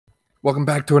Welcome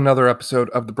back to another episode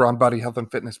of the Brawn Body Health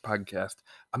and Fitness Podcast.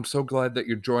 I'm so glad that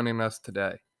you're joining us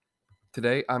today.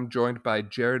 Today, I'm joined by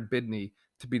Jared Bidney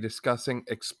to be discussing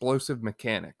explosive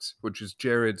mechanics, which is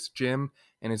Jared's gym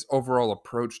and his overall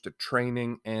approach to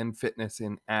training and fitness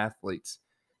in athletes.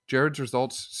 Jared's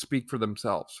results speak for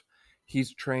themselves.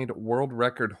 He's trained world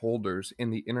record holders in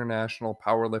the International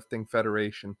Powerlifting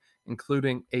Federation,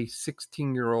 including a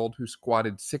 16-year-old who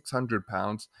squatted 600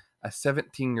 pounds, a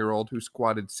 17-year-old who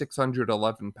squatted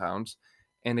 611 pounds,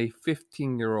 and a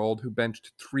 15-year-old who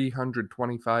benched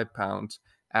 325 pounds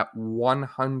at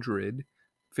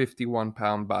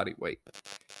 151-pound body weight.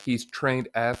 He's trained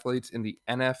athletes in the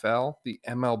NFL, the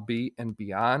MLB, and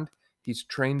beyond. He's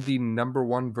trained the number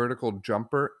one vertical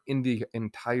jumper in the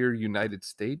entire United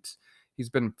States. He's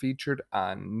been featured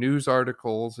on news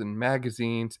articles and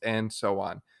magazines and so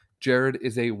on. Jared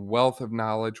is a wealth of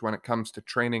knowledge when it comes to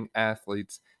training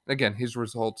athletes. And again, his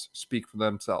results speak for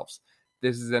themselves.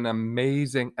 This is an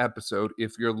amazing episode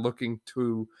if you're looking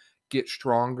to get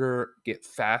stronger, get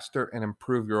faster, and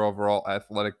improve your overall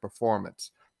athletic performance.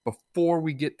 Before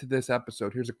we get to this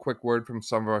episode, here's a quick word from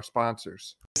some of our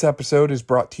sponsors. This episode is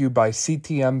brought to you by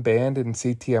CTM Band and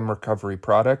CTM Recovery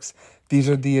Products. These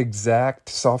are the exact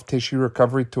soft tissue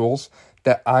recovery tools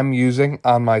that I'm using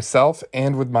on myself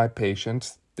and with my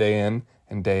patients day in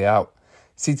and day out.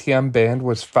 CTM Band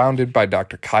was founded by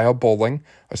Dr. Kyle Bowling,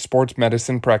 a sports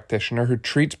medicine practitioner who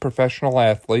treats professional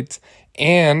athletes,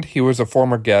 and he was a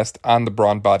former guest on the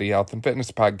Brawn Body Health and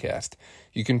Fitness Podcast.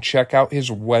 You can check out his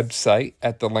website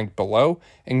at the link below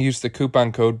and use the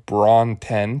coupon code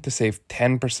BRAWN10 to save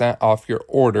 10% off your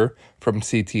order from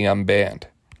CTM Band.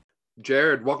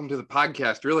 Jared, welcome to the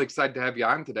podcast. Really excited to have you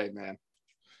on today, man.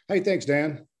 Hey, thanks,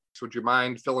 Dan. So would you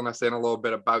mind filling us in a little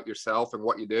bit about yourself and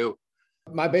what you do?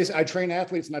 I train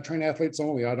athletes and I train athletes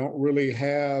only. I don't really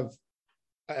have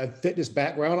a fitness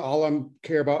background. All I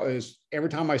care about is every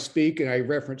time I speak and I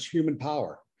reference human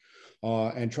power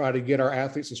and try to get our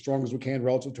athletes as strong as we can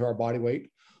relative to our body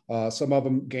weight. Some of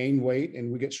them gain weight and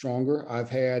we get stronger. I've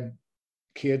had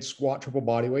kids squat triple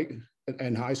body weight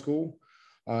in high school.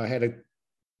 I had a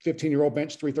 15-year-old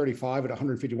bench 335 at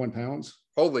 151 pounds.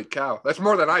 Holy cow. That's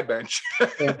more than I bench.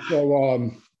 And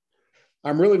so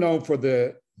I'm really known for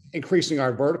increasing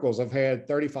our verticals. I've had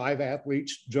 35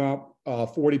 athletes jump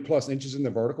 40 plus inches in the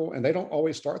vertical, and they don't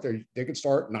always start there. They can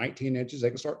start 19 inches, they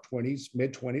can start 20s,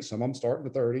 mid 20s, some of them start in the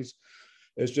 30s.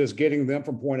 It's just getting them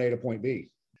from point A to point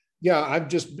B. Yeah, I've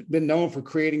just been known for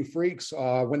creating freaks.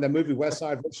 When the movie West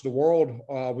Side vs. the World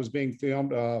was being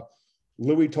filmed,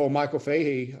 Louis told Michael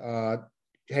Fahey,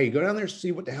 hey, go down there and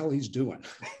see what the hell he's doing.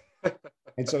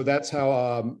 And so that's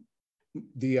how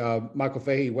the Michael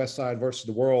Fahey West Side versus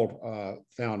the World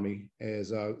found me,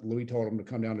 as Louis told him to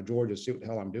come down to Georgia to see what the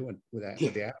hell I'm doing with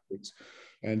the athletes.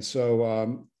 And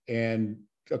so, and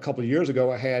a couple of years ago,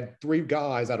 I had 3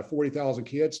 guys out of 40,000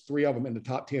 kids, 3 of them in the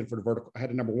top 10 for the vertical. I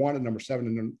had a number 1, a number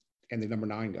 7, and the number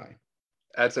 9 guy.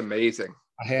 That's amazing.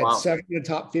 I had 7 in the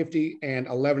top 50 and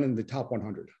 11 in the top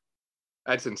 100.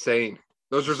 That's insane.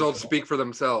 Those results speak for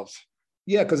themselves.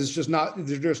 Yeah, because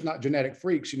they're just not genetic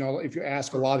freaks. You know, if you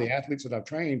ask a lot of the athletes that I've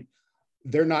trained,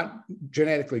 they're not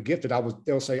genetically gifted.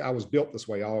 They'll say I was built this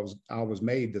way. I was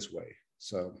made this way.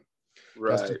 So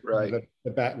right.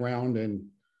 The background and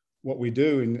what we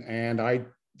do. And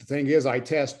the thing is, I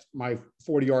test my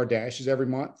 40-yard dashes every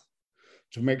month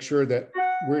to make sure that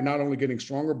we're not only getting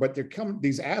stronger, but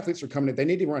these athletes are coming in, they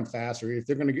need to run faster. If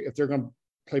they're going to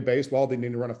play baseball, they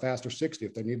need to run a faster 60.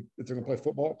 If they're going to play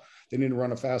football, they need to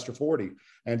run a faster 40.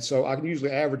 And so I can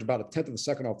usually average about 1/10 of a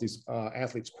second off these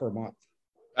athletes per month.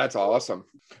 That's awesome.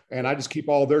 And I just keep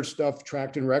all their stuff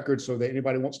tracked in records so that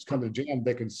anybody wants to come to the gym,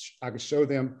 I can show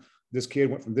them this kid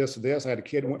went from this to this. I had a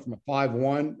kid who went from a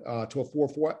 5'1" to a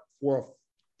 4'4",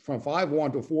 from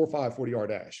 5'1" to a 4'5" 40-yard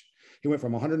dash. He went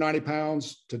from 190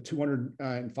 pounds to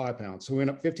 205 pounds. So he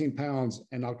went up 15 pounds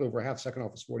and knocked over a half second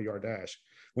off his 40-yard dash.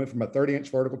 Went from a 30-inch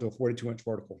vertical to a 42-inch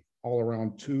vertical, all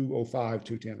around 205,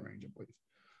 210 range, I believe.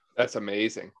 That's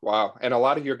amazing. Wow. And a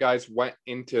lot of your guys went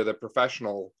into the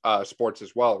professional sports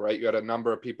as well, right? You had a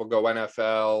number of people go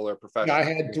NFL or professional. Yeah,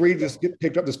 I had 3 just get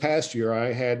picked up this past year.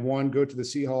 I had 1 go to the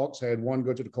Seahawks, I had 1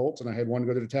 go to the Colts, and I had 1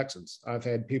 go to the Texans. I've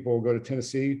had people go to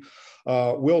Tennessee.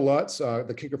 Will Lutz,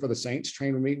 the kicker for the Saints,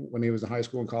 trained with me when he was in high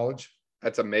school and college.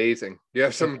 That's amazing. You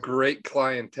have some great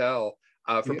clientele.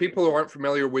 For people who aren't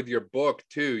familiar with your book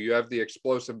too, you have the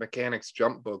Explosive Mechanics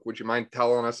Jump Book. Would you mind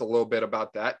telling us a little bit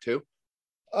about that too?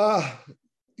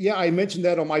 Yeah, I mentioned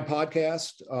that on my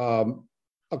podcast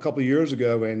a couple of years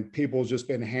ago, and people just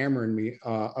been hammering me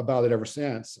about it ever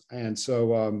since. And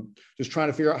so just trying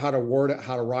to figure out how to word it,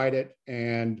 how to write it.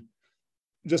 And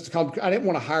just to come, I didn't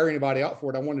want to hire anybody out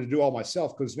for it. I wanted to do all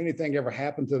myself, because if anything ever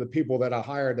happened to the people that I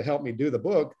hired to help me do the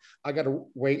book, I got to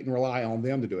wait and rely on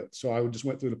them to do it. So I just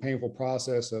went through the painful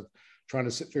process of trying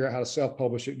to figure out how to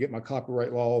self-publish it, get my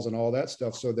copyright laws and all that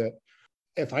stuff, so that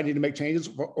if I need to make changes,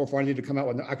 or if I need to come out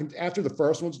with, I can, after the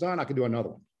first one's done, I can do another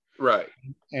one. Right.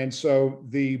 And so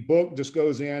the book just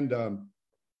goes in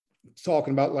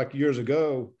talking about, like, years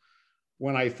ago,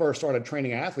 when I first started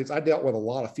training athletes, I dealt with a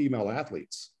lot of female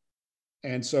athletes.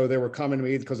 And so they were coming to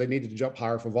me because they needed to jump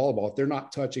higher for volleyball. If they're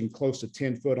not touching close to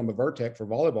 10 foot on the Vertec for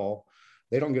volleyball,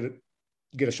 they don't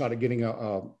get a shot at getting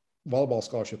a volleyball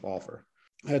scholarship offer.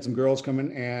 I had some girls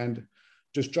coming and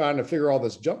just trying to figure all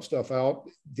this jump stuff out.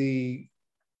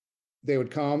 They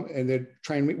would come and they'd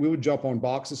train me. We would jump on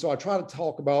boxes. So I try to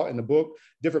talk about in the book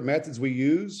different methods we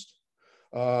used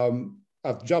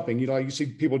of jumping. You know, you see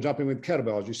people jumping with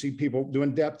kettlebells. You see people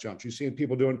doing depth jumps. You see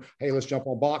people doing, hey, let's jump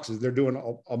on boxes. They're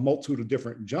doing a multitude of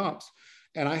different jumps.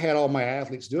 And I had all my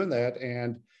athletes doing that.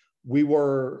 And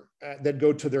they'd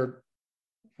go to their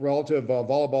relative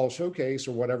volleyball showcase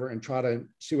or whatever and try to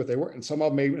see what they were. And some of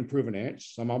them may improve an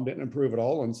inch, some of them didn't improve at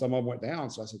all, and some of them went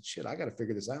down. So I said, shit, I got to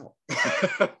figure this out.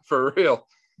 For real.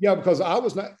 Yeah, because I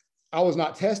was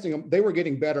not testing them. They were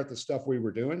getting better at the stuff we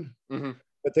were doing. Mm-hmm.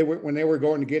 But when they were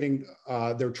going to getting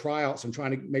their tryouts and trying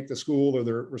to make the school or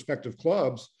their respective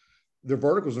clubs, their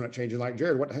verticals were not changing. Like,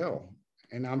 Jared, what the hell?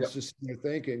 And I'm just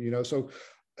thinking, you know, so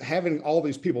having all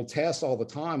these people test all the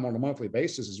time on a monthly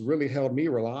basis has really held me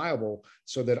reliable,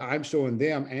 so that I'm showing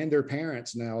them and their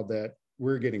parents now that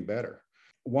we're getting better.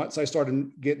 Once I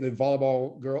started getting the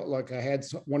volleyball girl, like I had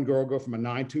one girl go from a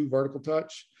 9.2 vertical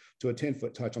touch to a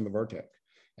 10-foot touch on the Vertec.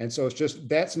 And so it's just,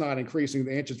 that's not increasing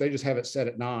the inches. They just have it set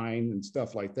at 9 and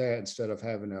stuff like that, instead of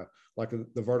having the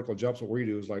vertical jumps. What we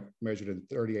do is like measured in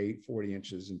 38, 40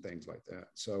 inches and things like that.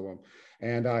 So,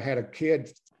 and I had a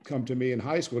kid come to me in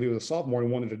high school. He was a sophomore and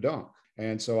wanted to dunk.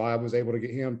 And so I was able to get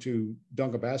him to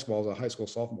dunk a basketball as a high school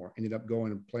sophomore. Ended up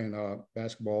going and playing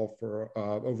basketball for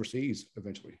overseas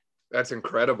eventually. That's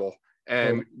incredible.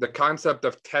 And the concept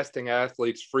of testing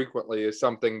athletes frequently is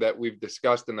something that we've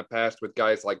discussed in the past with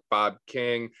guys like Bob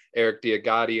King, Eric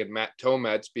Diagati, and Matt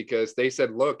Tomets, because they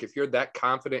said, look, if you're that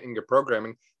confident in your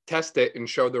programming, test it and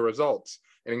show the results.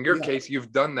 And in your case,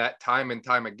 you've done that time and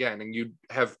time again, and you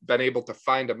have been able to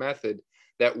find a method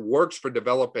that works for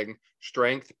developing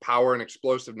strength, power, and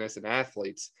explosiveness in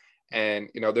athletes. And,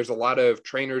 you know, there's a lot of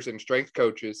trainers and strength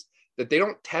coaches that they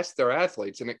don't test their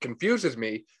athletes. And it confuses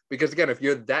me because, again, if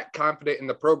you're that confident in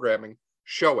the programming,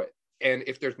 show it. And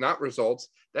if there's not results,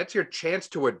 that's your chance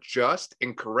to adjust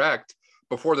and correct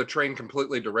before the train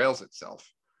completely derails itself.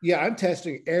 Yeah, I'm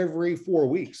testing every 4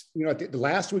 weeks. You know, the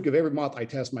last week of every month, I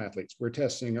test my athletes. We're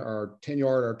testing our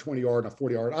 10-yard, our 20-yard, and our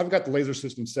 40-yard. I've got the laser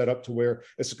system set up to where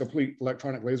it's a complete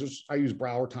electronic lasers. I use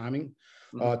Brauer timing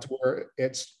to where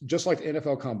it's just like the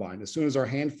NFL combine. As soon as our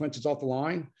hand flinches off the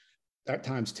line, that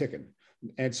time's ticking.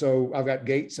 And so I've got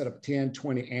gates set up 10,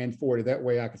 20, and 40. That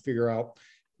way I can figure out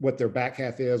what their back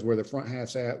half is, where their front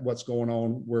half's at, what's going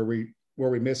on, where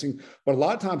we're missing. But a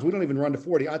lot of times we don't even run to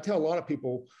 40. I tell a lot of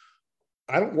people,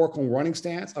 I don't work on running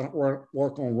stance. I don't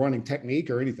work on running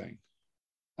technique or anything.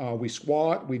 We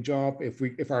squat, we jump.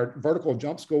 If our vertical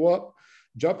jumps go up,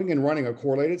 jumping and running are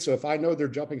correlated. So if I know they're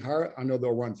jumping higher, I know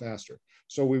they'll run faster.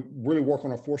 So we really work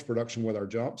on our force production with our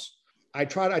jumps. I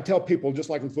tell people, just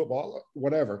like in football,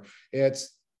 whatever,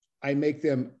 I make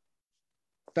them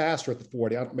faster at the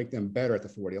 40. I don't make them better at the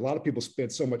 40. A lot of people spend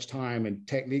so much time in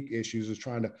technique issues is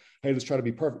trying to, hey, let's try to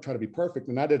be perfect.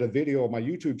 And I did a video on my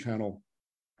YouTube channel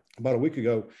about a week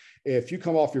ago. If you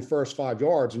come off your first 5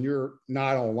 yards and you're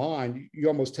not on line, you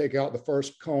almost take out the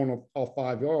first cone off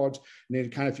 5 yards. And then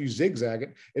kind of, if you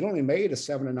zigzag it only made a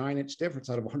 7 to 9 inch difference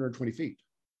out of 120 feet.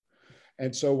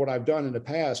 And so what I've done in the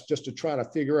past, just to try to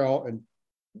figure out and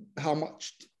how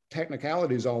much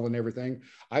technicalities all and everything,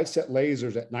 I've set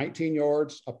lasers at 19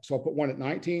 yards. So I'll put one at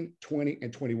 19, 20,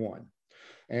 and 21.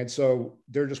 And so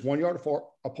they're just 1 yard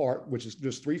apart, which is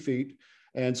just 3 feet.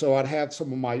 And so I'd have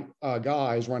some of my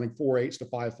guys running 4/8 to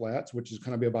 5 flats, which is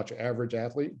going to be about your average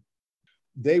athlete.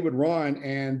 They would run,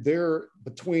 and they're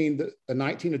between the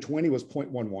 19 to 20 was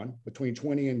 0.11, between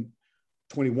 20 and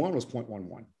 21 was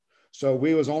 0.11. So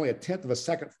we was only 1/10 of a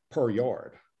second per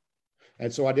yard.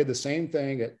 And so I did the same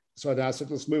thing. So I said,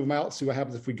 let's move them out, see what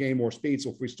happens if we gain more speed.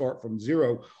 So if we start from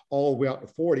 0 all the way out to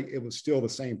 40, it was still the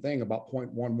same thing, about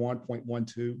 0.11,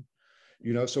 0.12,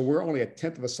 you know, so we're only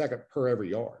 1/10 of a second per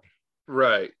every yard.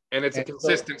 Right. And it's a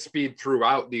consistent speed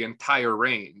throughout the entire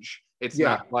range. It's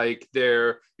not like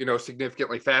they're, you know,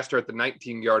 significantly faster at the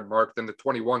 19-yard mark than the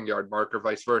 21-yard mark or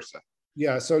vice versa.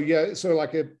 Yeah. So yeah. So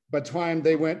like by the time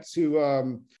they went to,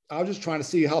 I was just trying to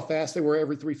see how fast they were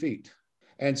every 3 feet.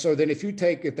 And so then if you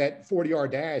take at that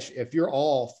 40-yard dash, if you're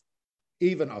off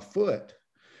even a foot,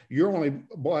 you're only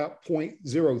about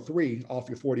 0.03 off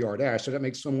your 40-yard dash. So that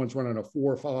makes someone's running a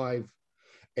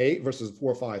 4.58 versus a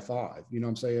 4.55. You know what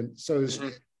I'm saying? So it's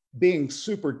being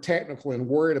super technical and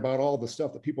worried about all the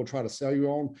stuff that people try to sell you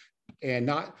on. And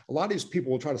not a lot of these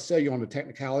people will try to sell you on the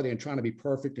technicality and trying to be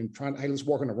perfect and trying, hey, let's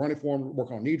work on the running form,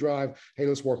 work on knee drive. Hey,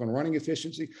 let's work on running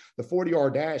efficiency. The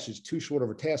 40-yard dash is too short of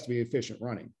a test to be efficient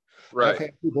running. Right. I've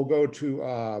had people go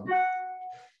to,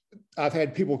 I've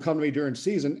had people come to me during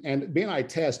season, and being I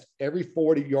test every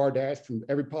 40-yard dash from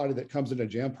everybody that comes in the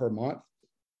gym per month.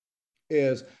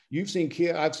 Is I've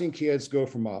seen kids go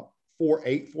from a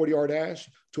 4.8 40-yard dash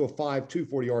to a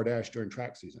 5.2 40-yard dash during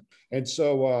track season. And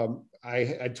so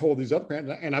I told these other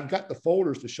parents, and I've got the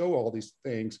folders to show all these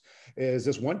things, is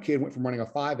this one kid went from running a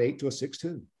 5.8 to a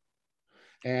 6.2.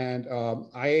 And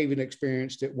I even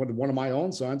experienced it when one of my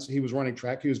own sons, he was running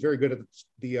track. He was very good at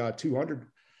the 200.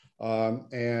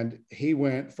 And he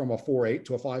went from a 4.8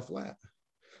 to a 5 flat.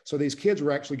 So these kids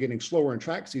were actually getting slower in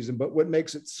track season. But what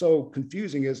makes it so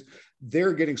confusing is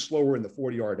they're getting slower in the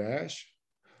 40-yard dash,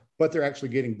 but they're actually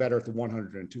getting better at the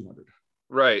 100 and 200.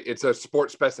 Right. It's a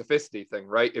sport specificity thing,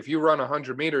 right? If you run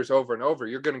 100 meters over and over,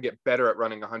 you're going to get better at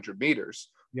running 100 meters.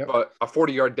 Yep. But a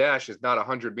 40-yard dash is not a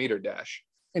 100-meter dash.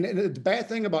 And the bad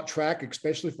thing about track,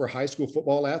 especially for high school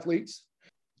football athletes,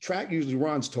 track usually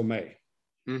runs till May.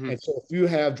 Mm-hmm. And so if you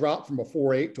have dropped from a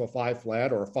 4.8 to a 5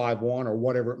 flat or a 5.1 or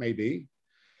whatever it may be,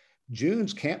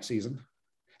 June's camp season.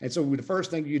 And so the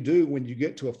first thing you do when you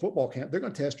get to a football camp, they're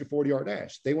going to test your 40-yard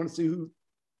dash. They want to see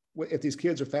if these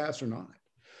kids are fast or not.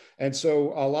 And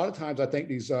so a lot of times I think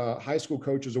these high school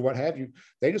coaches or what have you,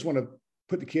 they just want to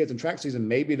put the kids in track season,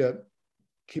 maybe to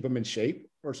keep them in shape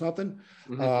or something,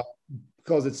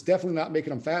 because it's definitely not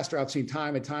making them faster. I've seen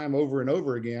time and time over and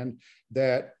over again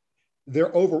that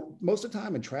they're most of the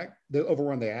time in track, they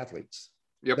overrun the athletes.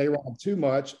 Yep. They run too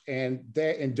much, and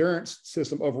that endurance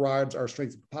system overrides our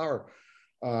strength and power.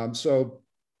 So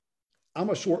I'm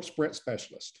a short sprint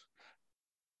specialist,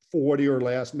 40 or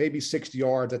less, maybe 60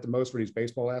 yards at the most for these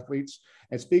baseball athletes.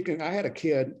 And speaking, I had a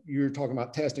kid, you're talking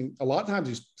about testing. A lot of times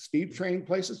these speed training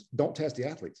places don't test the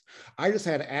athletes. I just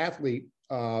had an athlete,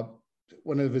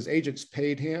 one of his agents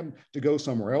paid him to go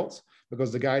somewhere else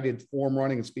because the guy did form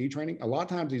running and speed training. A lot of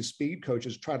times these speed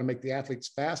coaches try to make the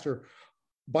athletes faster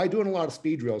by doing a lot of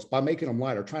speed drills, by making them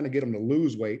lighter, trying to get them to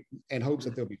lose weight in hopes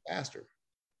that they'll be faster.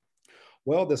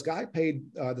 Well, this guy paid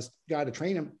this guy to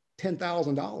train him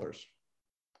 $10,000.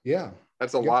 Yeah.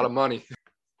 That's a lot of money.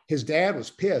 His dad was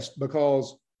pissed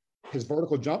because his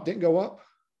vertical jump didn't go up.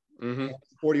 Mm-hmm.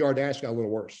 40-yard dash got a little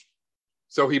worse.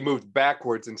 So he moved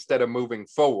backwards instead of moving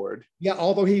forward. Yeah,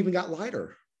 although he even got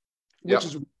lighter,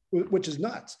 which is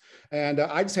nuts. And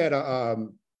I just had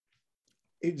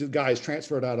the guy is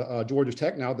transferred out of Georgia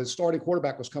Tech now. The starting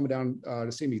quarterback was coming down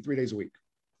to see me 3 days a week.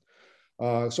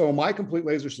 So my complete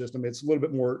laser system, it's a little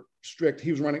bit more strict.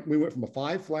 We went from a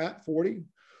 5 flat 40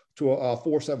 to a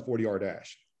 4.7 40-yard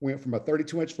dash. We went from a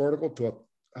 32-inch vertical to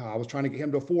I was trying to get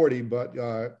him to a 40, but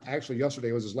actually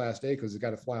yesterday was his last day because he's got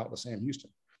to fly out to Sam Houston.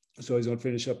 So he's going to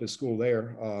finish up his school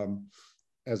there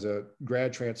as a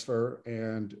grad transfer,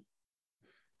 and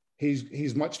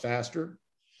he's much faster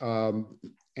and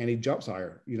he jumps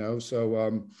higher,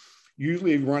 So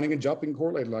usually running and jumping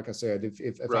correlated, like I said.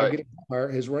 If right. I get higher,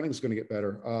 his running is going to get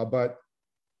better. But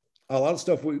a lot of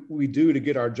stuff we do to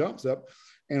get our jumps up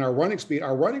and our running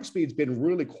speed's been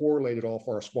really correlated off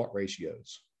our squat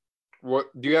ratios. What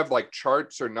do you have, like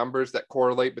charts or numbers that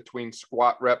correlate between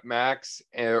squat rep max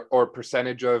or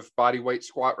percentage of body weight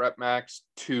squat rep max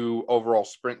to overall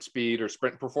sprint speed or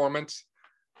sprint performance?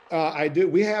 I do.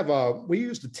 We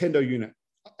use the Tendo unit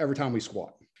every time we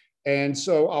squat. And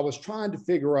so I was trying to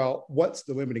figure out what's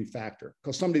the limiting factor,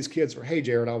 because some of these kids are, hey,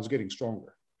 Jared, I was getting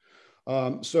stronger.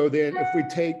 So then if we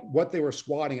take what they were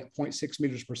squatting at 0.6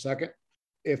 meters per second,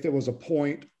 if it was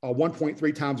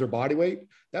 1.3 times their body weight,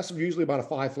 that's usually about a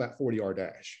 5 flat 40-yard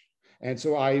dash. And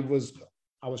so I was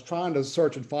trying to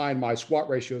search and find my squat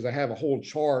ratios. I have a whole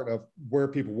chart of where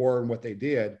people were and what they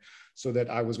did, so that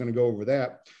I was going to go over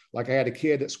that. Like I had a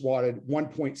kid that squatted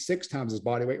 1.6 times his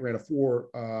body weight, ran a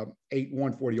 4.81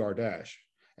 40-yard dash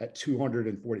at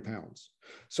 240 pounds.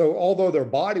 So although their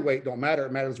body weight don't matter,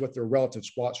 it matters what their relative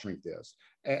squat strength is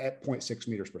at 0.6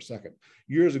 meters per second.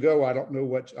 Years ago, I don't know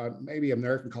what, maybe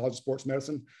American College of Sports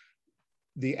Medicine,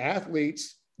 the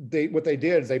athletes, what they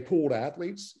did is they pooled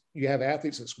athletes. You have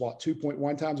athletes that squat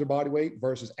 2.1 times their body weight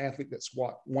versus athletes that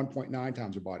squat 1.9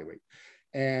 times their body weight.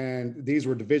 And these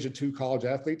were Division II college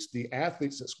athletes. The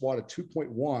athletes that squatted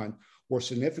 2.1 were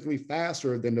significantly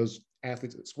faster than those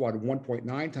athletes that squatted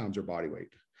 1.9 times their body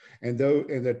weight. And though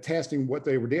in the testing, what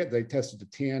they did, they tested to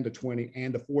 10, to 20,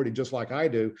 and to 40, just like I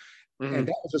do. Mm-hmm. And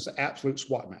that was just the absolute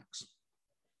squat max.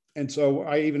 And so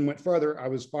I even went further. I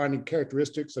was finding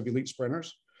characteristics of elite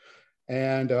sprinters,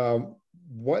 and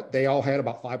what they all had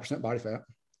about 5% body fat.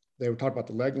 They were talking about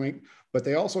the leg length, but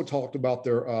they also talked about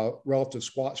their relative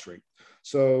squat strength.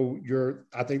 So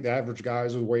I think the average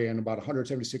guys will weigh in about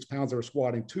 176 pounds. They were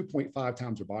squatting 2.5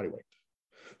 times their body weight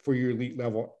for your elite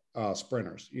level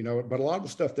sprinters, but a lot of the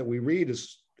stuff that we read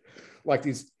is like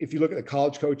these, if you look at the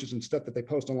college coaches and stuff that they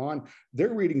post online,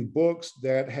 they're reading books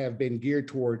that have been geared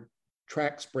toward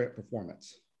track sprint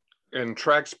performance. And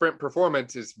track sprint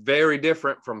performance is very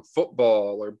different from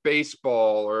football or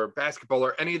baseball or basketball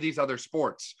or any of these other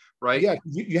sports, right? Yeah,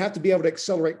 you have to be able to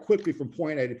accelerate quickly from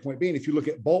point A to point B. And if you look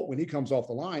at Bolt, when he comes off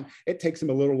the line, it takes him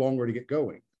a little longer to get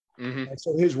going. Mm-hmm. And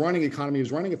so his running economy,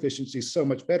 his running efficiency is so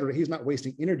much better that he's not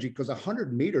wasting energy, because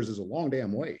 100 meters is a long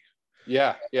damn way.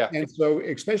 Yeah. And so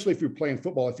especially if you're playing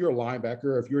football, if you're a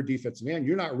linebacker, if you're a defensive end,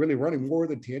 you're not really running more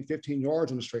than 10, 15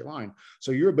 yards in a straight line.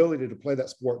 So your ability to play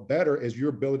that sport better is your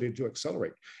ability to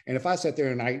accelerate. And if I sat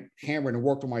there and I hammered and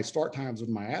worked on my start times with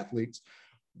my athletes,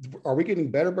 are we getting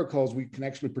better because we can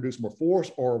actually produce more force,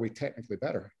 or are we technically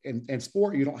better? In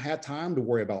sport, you don't have time to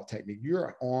worry about technique.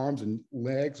 Your arms and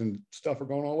legs and stuff are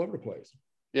going all over the place.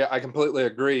 Yeah, I completely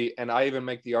agree. And I even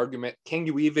make the argument, can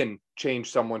you even change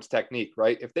someone's technique,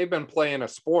 right? If they've been playing a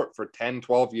sport for 10,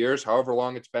 12 years, however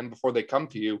long it's been before they come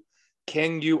to you,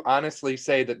 can you honestly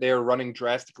say that they are running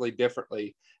drastically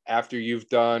differently after you've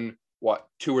done,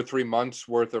 2 or 3 months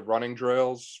worth of running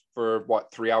drills for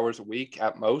 3 hours a week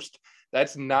at most?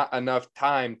 That's not enough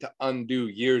time to undo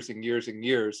years and years and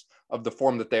years of the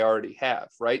form that they already have,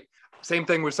 right? Same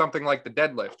thing with something like the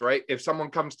deadlift, right? If someone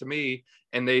comes to me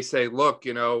and they say, look,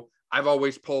 I've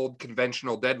always pulled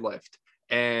conventional deadlift,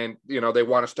 and, they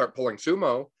want to start pulling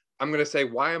sumo, I'm going to say,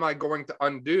 why am I going to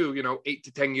undo, 8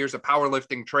 to 10 years of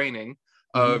powerlifting training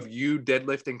of you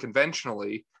deadlifting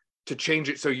conventionally to change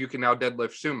it so you can now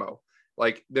deadlift sumo?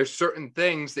 Like, there's certain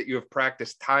things that you have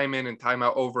practiced time in and time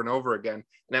out over and over again, and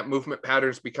that movement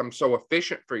patterns become so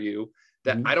efficient for you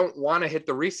that I don't want to hit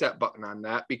the reset button on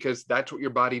that, because that's what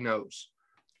your body knows.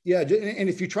 Yeah, and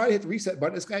if you try to hit the reset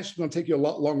button, it's actually going to take you a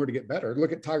lot longer to get better.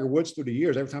 Look at Tiger Woods through the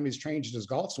years. Every time he's changed his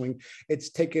golf swing,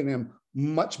 it's taken him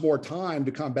much more time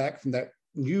to come back from that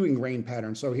new ingrained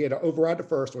pattern. So he had to override the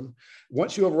first one.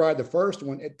 Once you override the first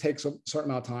one, it takes a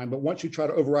certain amount of time. But once you try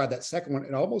to override that second one,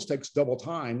 it almost takes double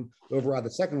time to override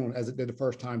the second one as it did the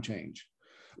first time change.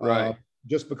 Right.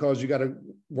 Just because you got to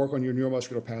work on your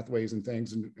neuromuscular pathways and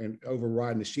things, and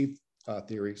overriding the sheath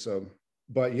theory. So,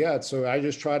 but yeah, so I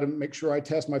just try to make sure I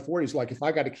test my 40s. Like if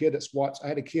I got a kid that squats, I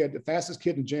had a kid, the fastest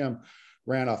kid in the gym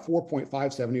ran a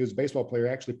 4.57. He was a baseball player,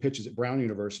 actually pitches at Brown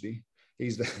University. He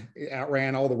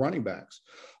outran all the running backs.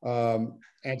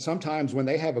 And sometimes when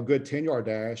they have a good 10-yard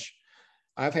dash,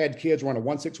 I've had kids run a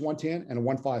 1.6 110 and a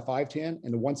 1.5 510,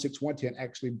 and the 1.6 110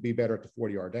 actually be better at the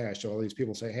 40-yard dash. So all these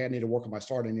people say, hey, I need to work on my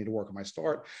start. I need to work on my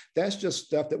start. That's just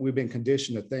stuff that we've been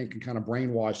conditioned to think and kind of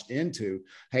brainwashed into.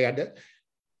 Hey,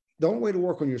 the only way to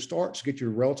work on your start is to get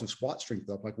your relative squat strength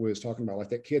up, like we was talking about.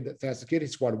 Like that kid, that fastest kid, he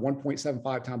squatted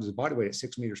 1.75 times his body weight at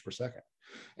 6 meters per second.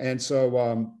 And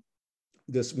so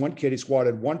this one kid, he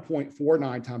squatted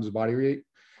 1.49 times his body weight.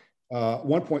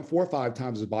 1.45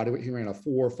 times his body weight. He ran a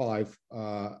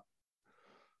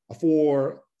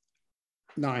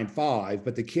 4.95,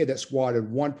 but the kid that squatted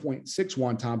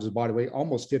 1.61 times his body weight,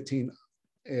 almost 15,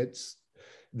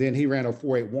 then he ran a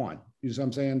 4.81. You know what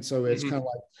I'm saying? So it's kind of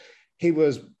like he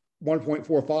was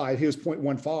 1.45, he was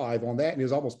 0.15 on that, and he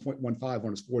was almost 0.15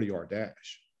 on his 40-yard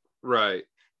dash. Right.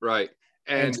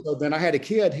 And so then I had a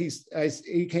kid, he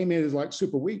came in as like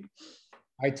super weak.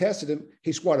 I tested him.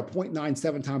 He squatted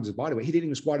 0.97 times his body weight. He didn't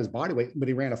even squat his body weight, but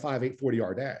he ran a 5.8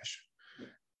 40-yard dash.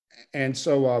 And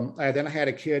so then I had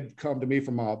a kid come to me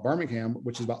from Birmingham,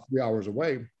 which is about 3 hours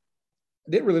away.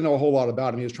 I didn't really know a whole lot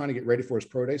about him. He was trying to get ready for his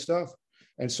pro day stuff.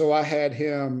 And so I had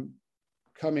him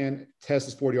come in, test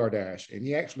his 40-yard dash. And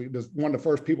he actually was one of the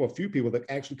first people, a few people that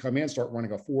actually come in, start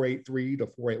running a 4.83 to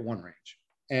 4.81 range.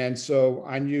 And so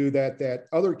I knew that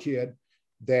other kid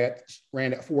that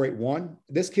ran at 4.81,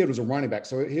 this kid was a running back.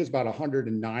 So he was about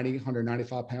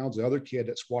 195 pounds. The other kid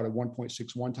that squatted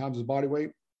 1.61 times his body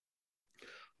weight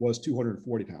was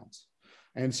 240 pounds.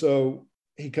 And so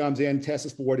he comes in, tests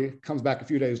his 40, comes back a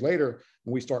few days later,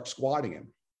 and we start squatting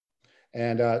him.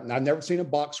 And I've never seen a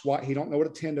box squat. He don't know what a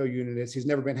tendo unit is. He's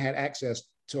never had access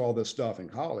to all this stuff in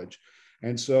college.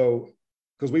 And so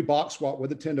because we box squat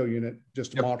with a Tendo unit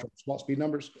just to Yep. monitor squat speed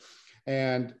numbers.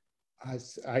 And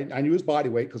I knew his body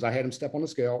weight because I had him step on the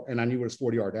scale, and I knew what his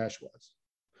 40-yard dash was.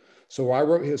 So I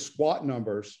wrote his squat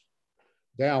numbers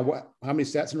down, how many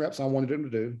sets and reps I wanted him to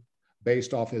do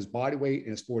based off his body weight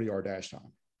and his 40-yard dash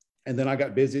time. And then I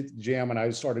got busy at the gym and I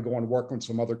started going to work with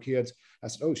some other kids. I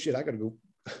said, oh shit, I got to go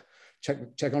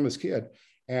check on this kid.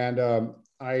 And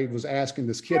I was asking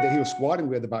this kid that he was squatting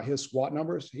with about his squat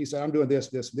numbers. He said, I'm doing this,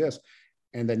 this, this.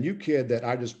 And the new kid that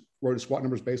I just wrote his squat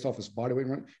numbers based off his body weight,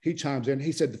 he chimes in.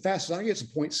 He said, the fastest I get is a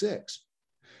 0.6.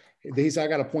 He said, I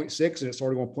got a 0.6 and it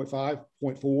started going 0.5,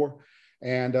 0.4.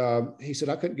 And he said,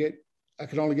 I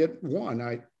could only get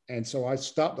one. And so I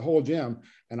stopped the whole gym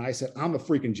and I said, I'm a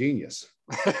freaking genius.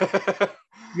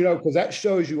 Because that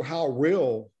shows you how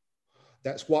real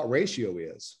that squat ratio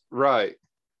is. Right.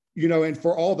 And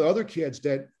for all the other kids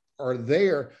that are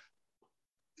there,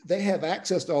 they have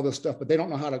access to all this stuff, but they don't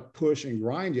know how to push and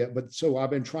grind yet. But so I've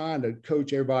been trying to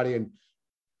coach everybody and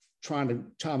trying to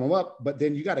chime them up. But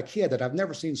then you got a kid that I've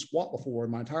never seen squat before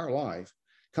in my entire life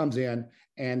comes in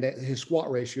and his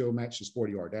squat ratio matches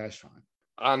 40-yard dash time.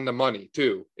 On the money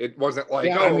too. It wasn't like,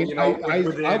 yeah,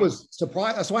 I was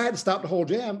surprised. So I had to stop the whole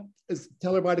gym,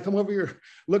 tell everybody to come over here.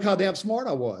 Look how damn smart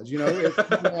I was,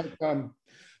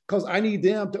 because I need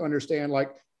them to understand.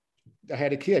 Like I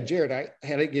had a kid, Jared, I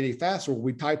had to get any faster.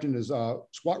 We typed in his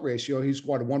squat ratio. He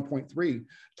squatted 1.3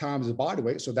 times his body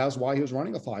weight. So that's why he was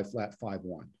running a 5 flat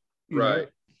 5-1. Right.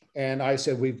 And I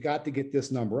said, we've got to get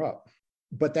this number up.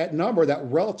 But that number, that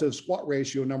relative squat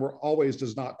ratio number always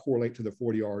does not correlate to the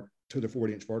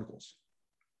 40-inch verticals.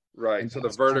 Right. And so the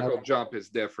vertical jump is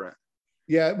different.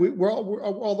 Yeah.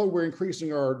 Although we're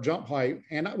increasing our jump height,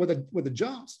 and with the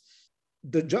jumps,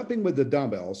 the jumping with the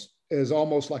dumbbells is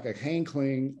almost like a hang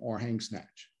clean or hang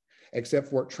snatch, except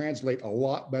for it translates a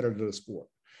lot better to the sport.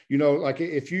 Like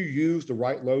if you use the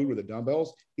right load with the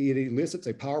dumbbells, it elicits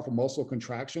a powerful muscle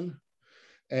contraction.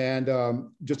 And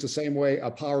just the same way a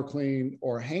power clean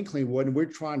or hang clean would, and we're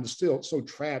trying to still so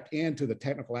trapped into the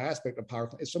technical aspect of power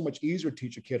clean. It's so much easier to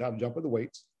teach a kid how to jump with the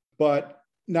weights. But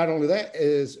not only that,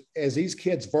 is as these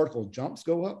kids' vertical jumps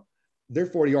go up, their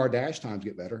 40-yard dash times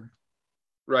get better.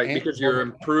 Right, because you're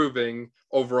improving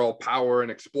overall power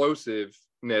and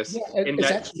explosiveness in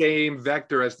that same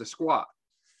vector as the squat.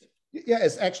 Yeah,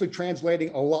 it's actually translating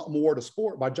a lot more to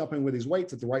sport by jumping with these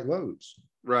weights at the right loads.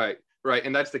 Right. Right.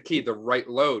 And that's the key, the right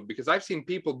load, because I've seen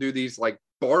people do these like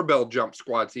barbell jump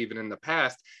squats even in the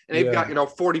past, and they've got,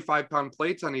 45-pound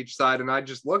plates on each side. And I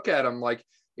just look at them like,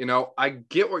 I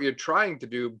get what you're trying to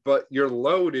do, but your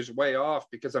load is way off,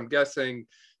 because I'm guessing,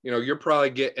 you're probably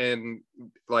getting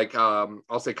like,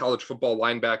 I'll say college football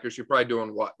linebackers, you're probably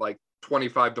doing what, like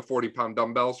 25 to 40-pound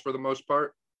dumbbells for the most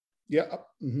part. Yeah.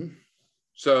 Mm-hmm.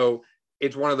 So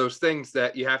it's one of those things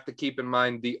that you have to keep in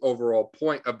mind the overall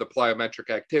point of the plyometric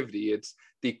activity. It's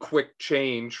the quick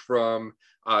change from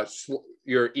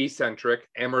your eccentric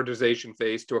amortization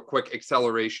phase to a quick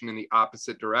acceleration in the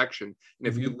opposite direction. And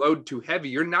if you load too heavy,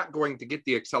 you're not going to get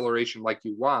the acceleration like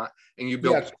you want, and you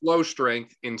build flow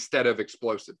strength instead of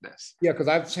explosiveness. Yeah, because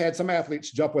I've had some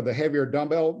athletes jump with a heavier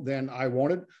dumbbell than I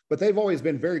wanted, but they've always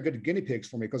been very good guinea pigs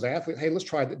for me, because the athlete, hey, let's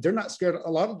try that. They're not scared.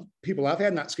 A lot of people I've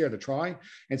had not scared to try.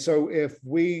 And so if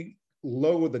we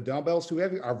lower the dumbbells too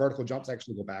heavy, our vertical jumps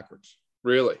actually go backwards.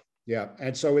 Really? Yeah.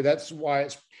 And so that's why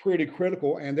it's pretty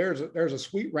critical. And there's a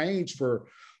sweet range for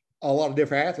a lot of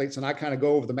different athletes. And I kind of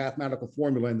go over the mathematical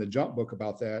formula in the jump book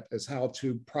about that, as how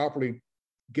to properly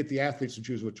get the athletes to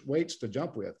choose which weights to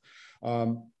jump with.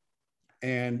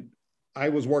 And I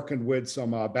was working with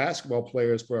some basketball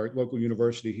players for our local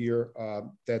university here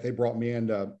that they brought me in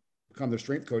to become their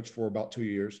strength coach for about 2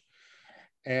 years.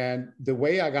 And the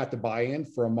way I got the buy-in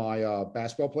from my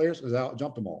basketball players is I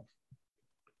out-jumped them all.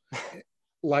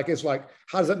 It's like,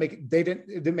 how does that make it? It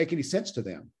didn't make any sense to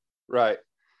them. Right.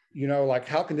 Like,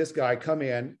 how can this guy come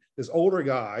in, this older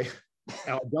guy,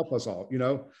 out jump us all,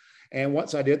 And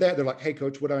once I did that, they're like, hey,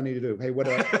 coach, what do I need to do? Hey, what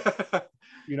do I,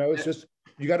 it's just,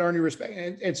 you got to earn your respect.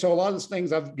 And so a lot of those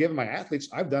things I've given my athletes,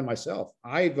 I've done myself.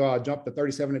 I've jumped a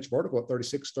 37-inch vertical at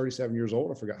 36, 37 years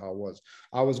old. I forgot how it was.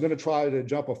 I was going to try to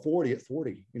jump a 40 at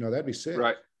 40. That'd be sick.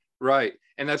 Right. Right.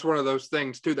 And that's one of those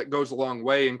things too that goes a long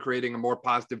way in creating a more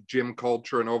positive gym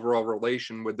culture and overall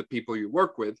relation with the people you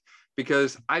work with,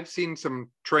 because I've seen some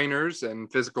trainers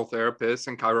and physical therapists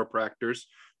and chiropractors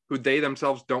who they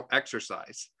themselves don't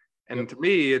exercise. And to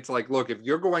me, it's like, look, if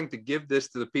you're going to give this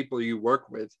to the people you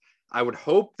work with, I would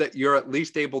hope that you're at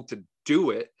least able to do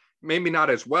it. Maybe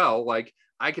not as well. Like,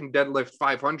 I can deadlift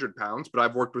 500 pounds, but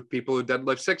I've worked with people who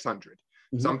deadlift 600.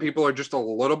 Some people are just a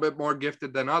little bit more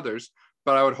gifted than others,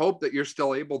 but I would hope that you're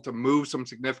still able to move some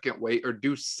significant weight or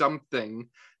do something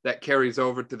that carries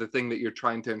over to the thing that you're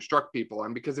trying to instruct people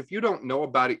on. Because if you don't know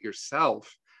about it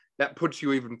yourself, that puts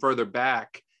you even further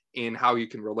back in how you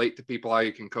can relate to people, how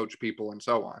you can coach people, and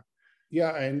so on.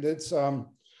 Yeah, and it's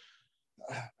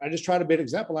I just try to be an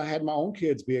example. I had my own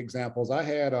kids be examples. I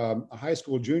had a high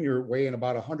school junior weighing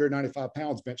about 195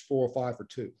 pounds, bench 405 for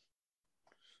 2.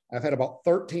 I've had about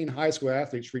 13 high school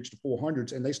athletes reach the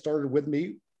 400s, and they started with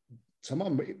me. Some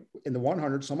of them in the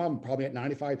 100s, some of them probably at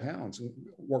 95 pounds, and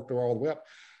worked her all the way up.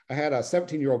 I had a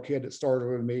 17-year-old kid that started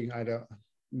with me. I don't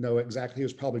know exactly. He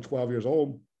was probably 12 years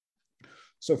old.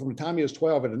 So from the time he was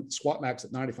 12 and squat max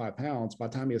at 95 pounds, by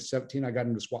the time he was 17, I got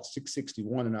him to squat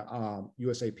 661 in a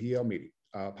USAPL meeting,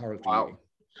 powerlifting meeting.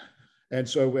 And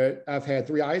so I've had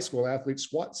 3 high school athletes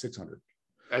squat 600.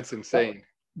 That's insane.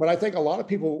 But I think a lot of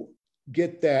people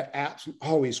get that absolute,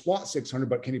 oh, he squats 600,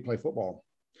 but can he play football?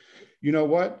 You know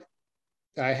what?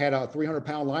 I had a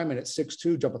 300-pound lineman at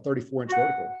 6'2", jump a 34-inch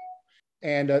vertical.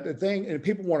 And the thing, and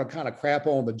people want to kind of crap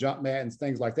on the jump mat and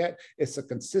things like that, it's a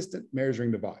consistent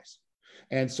measuring device.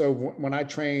 And so when I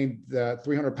trained the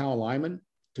 300-pound lineman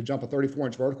to jump a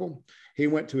 34-inch vertical, he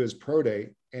went to his pro day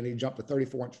and he jumped a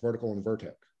 34-inch vertical in the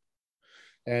Vertec.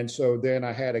 And so then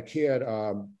I had a kid,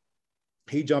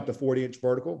 he jumped a 40-inch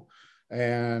vertical,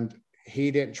 and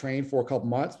he didn't train for a couple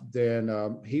months.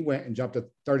 Then he went and jumped a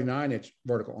 39-inch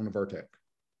vertical on the Vertec.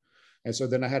 And so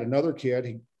then I had another kid,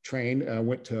 he trained,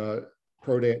 went to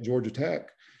pro day at Georgia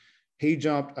Tech. He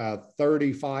jumped a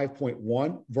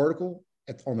 35.1 vertical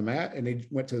on the mat, and he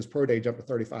went to his pro day, jumped a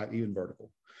 35 even vertical.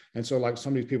 And so like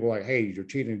some of these people are like, hey, you're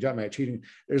cheating a jump mat, cheating.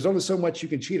 There's only so much you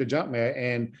can cheat a jump mat.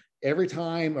 And every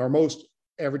time, or most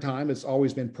every time, it's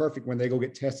always been perfect when they go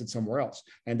get tested somewhere else.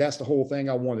 And that's the whole thing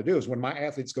I want to do, is when my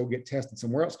athletes go get tested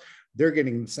somewhere else, they're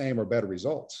getting the same or better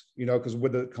results, you know, because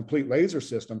with the complete laser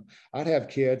system, I'd have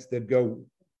kids that go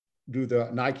do the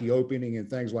Nike opening and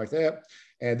things like that.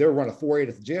 And they're running a 4.8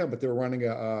 at the gym, but they're running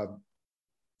a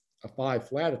 5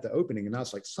 flat at the opening. And I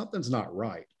was like, something's not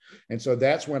right. And so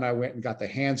that's when I went and got the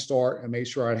hand start and made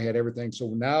sure I had everything. So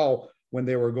now when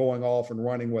they were going off and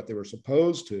running what they were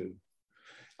supposed to,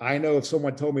 I know if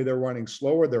someone told me they're running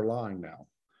slower, they're lying now.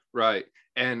 Right.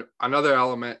 And another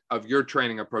element of your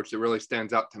training approach that really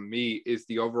stands out to me is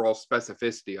the overall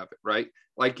specificity of it, right?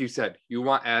 Like you said, you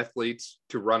want athletes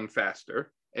to run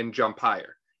faster and jump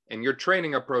higher. And your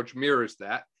training approach mirrors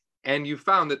that. And you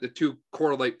found that the two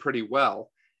correlate pretty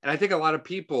well. And I think a lot of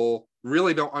people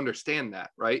really don't understand that,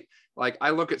 right? Like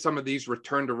I look at some of these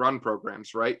return to run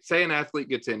programs, right? Say an athlete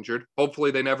gets injured,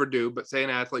 hopefully they never do, but say an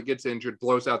athlete gets injured,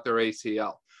 blows out their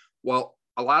ACL. Well,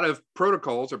 a lot of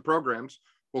protocols or programs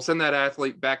will send that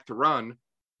athlete back to run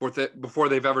before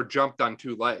they've ever jumped on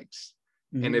 2 legs.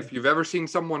 Mm-hmm. And if you've ever seen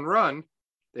someone run,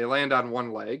 they land on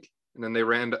one leg and then they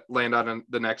land on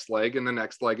the next leg and the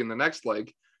next leg and the next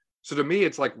leg. So to me,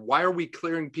 it's like, why are we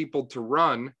clearing people to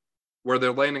run where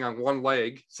they're landing on one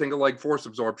leg, single leg force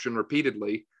absorption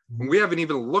repeatedly, when we haven't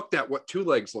even looked at what 2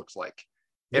 legs looks like?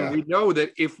 Yeah. And we know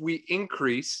that if we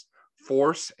increase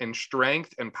force and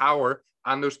strength and power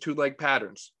on those 2 leg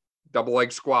patterns, double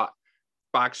leg squat,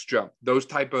 box jump, those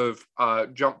type of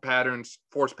jump patterns,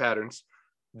 force patterns,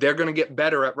 they're going to get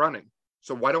better at running.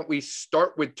 So why don't we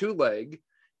start with 2 leg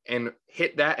and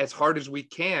hit that as hard as we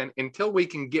can until we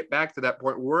can get back to that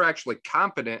point where we're actually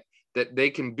confident that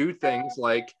they can do things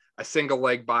like a single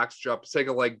leg box jump,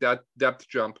 single leg depth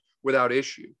jump without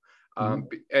issue. Mm-hmm.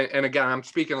 And again, I'm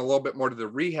speaking a little bit more to the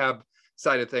rehab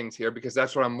side of things here because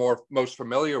that's what I'm most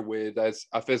familiar with as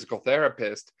a physical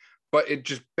therapist. But it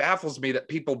just baffles me that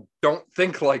people don't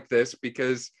think like this,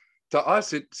 because to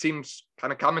us, it seems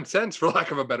kind of common sense, for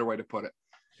lack of a better way to put it.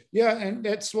 Yeah. And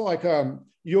it's like,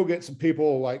 you'll get some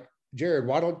people like, Jared,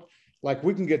 why don't, like,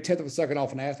 we can get 1/10 of a second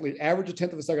off an athlete, average a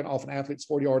 1/10 of a second off an athlete's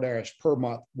 40-yard dash per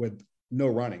month with no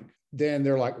running. Then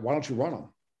they're like, why don't you run them?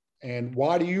 And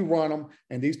why do you run them?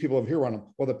 And these people over here run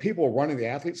them. Well, the people running the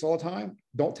athletes all the time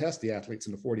don't test the athletes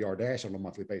in the 40-yard dash on a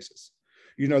monthly basis.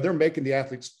 You know, they're making the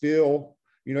athletes feel,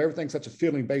 you know, everything's such a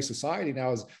feeling-based society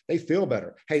now, is they feel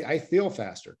better. Hey, I feel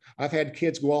faster. I've had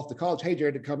kids go off to college. Hey,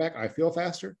 Jared, to come back, I feel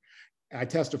faster. I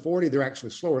test a 40, they're actually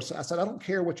slower. So I said, I don't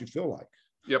care what you feel like.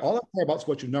 Yep. All I care about is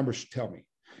what your numbers should tell me.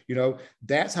 You know,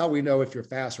 that's how we know if you're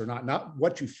fast or not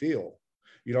what you feel.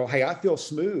 You know, hey, I feel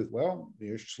smooth. Well,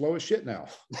 you're slow as shit now.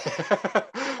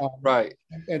 Right.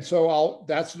 And so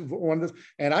that's one of the,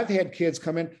 and I've had kids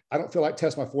come in, I don't feel like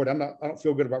test my 40. I don't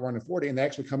feel good about running 40. And they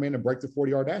actually come in and break the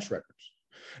 40-yard dash records.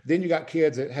 Then you got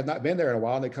kids that have not been there in a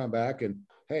while, and they come back and,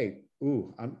 hey,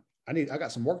 I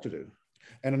got some work to do.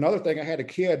 And another thing, I had a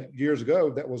kid years ago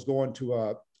that was going to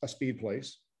a speed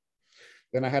place.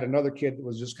 Then I had another kid that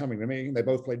was just coming to me. They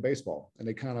both played baseball, and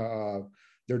they kind of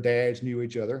their dads knew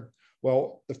each other.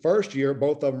 Well, the first year,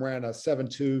 both of them ran a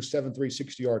 7.2, 7.3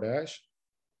 60-yard dash.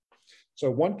 So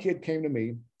one kid came to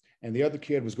me, and the other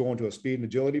kid was going to a speed and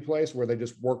agility place where they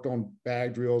just worked on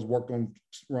bag drills, worked on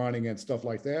running and stuff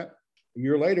like that. A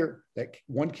year later, that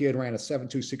one kid ran a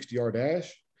 7.2 60-yard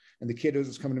dash, and the kid who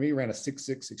was coming to me ran a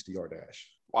 6.6 60-yard dash.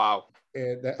 Wow.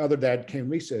 And that other dad came to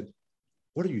me and said,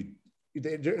 what are you,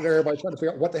 everybody's trying to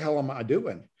figure out what the hell am I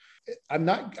doing?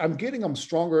 I'm getting them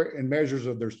stronger in measures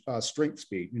of their strength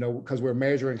speed, because we're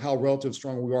measuring how relative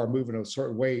strong we are moving at a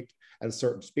certain weight at a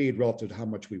certain speed relative to how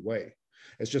much we weigh.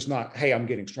 It's just not, hey, I'm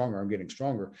getting stronger, I'm getting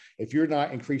stronger. If you're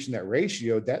not increasing that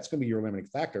ratio, that's going to be your limiting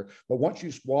factor. But once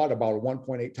you squat about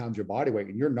 1.8 times your body weight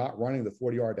and you're not running the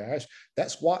 40-yard dash,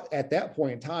 that squat at that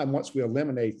point in time, once we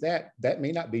eliminate that, that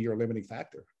may not be your limiting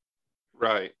factor.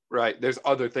 Right. There's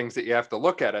other things that you have to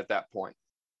look at that point.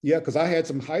 Yeah, because I had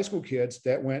some high school kids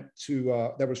that went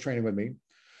to, that was training with me.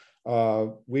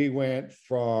 We went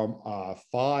from a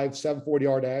 5.7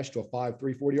 40-yard dash to a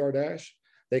 5.3 40-yard dash.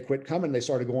 They quit coming. They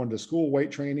started going to school weight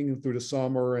training through the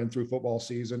summer and through football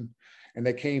season. And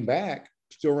they came back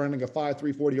still running a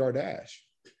 5.3 40-yard dash.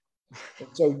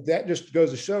 So that just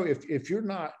goes to show if you're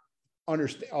not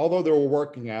understand, although they were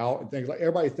working out and things like,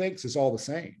 everybody thinks it's all the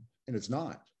same, and it's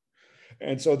not.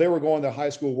 And so they were going to high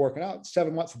school working out.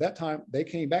 7 months at that time, they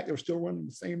came back, they were still running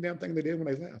the same damn thing they did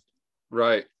when they left.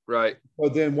 Right.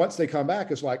 But then once they come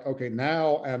back, it's like, okay,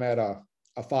 now I'm at a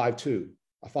 5.2,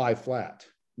 a 5 flat.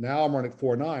 Now I'm running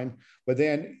 4.9. But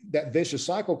then that vicious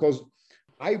cycle, because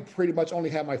I pretty much only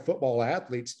have my football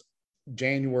athletes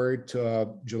January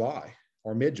to July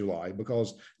or mid-July,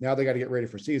 because now they got to get ready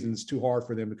for season. It's too hard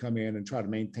for them to come in and try to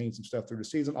maintain some stuff through the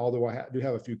season, although I do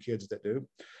have a few kids that do.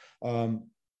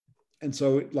 And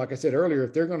so, like I said earlier,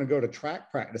 if they're going to go to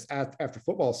track practice after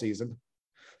football season,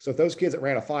 so if those kids that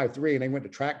ran a 5.3 and they went to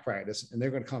track practice and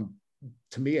they're going to come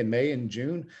to me in May and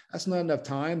June, that's not enough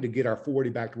time to get our 40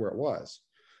 back to where it was.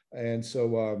 And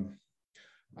so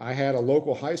I had a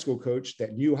local high school coach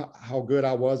that knew how good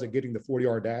I was at getting the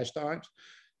 40-yard dash times.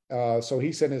 So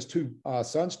he sent his 2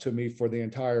 sons to me for the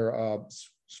entire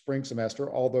spring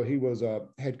semester, although he was a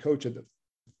head coach of the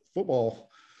football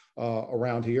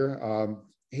around here.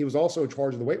 He was also in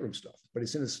charge of the weight room stuff, but he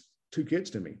sent his 2 kids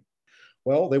to me.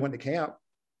 Well, they went to camp,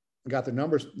 got the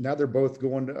numbers. Now they're both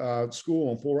going to school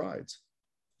on full rides,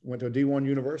 went to a D1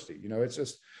 university. It's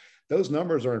just, those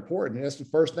numbers are important. And that's the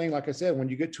first thing, like I said, when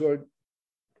you get to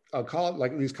a college,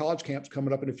 like these college camps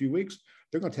coming up in a few weeks,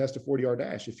 they're going to test a 40-yard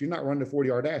dash. If you're not running a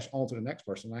 40-yard dash, on to the next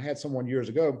person. I had someone years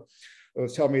ago who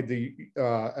was telling me the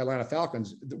Atlanta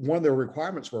Falcons, one of their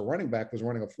requirements for a running back was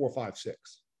running a 4.56.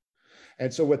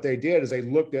 And so what they did is they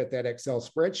looked at that Excel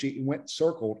spreadsheet and went and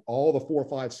circled all the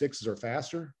 4.56s or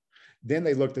faster. Then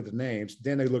they looked at the names.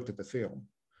 Then they looked at the film.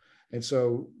 And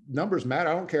so numbers matter.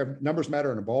 I don't care if numbers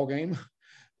matter in a ball game.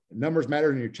 Numbers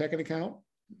matter in your checking account.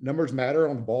 Numbers matter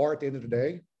on the bar at the end of the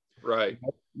day. Right.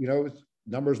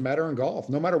 Numbers matter in golf.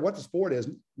 No matter what the sport is,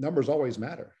 numbers always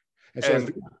matter.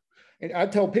 And I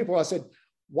tell people, I said,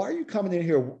 why are you coming in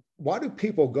here? Why do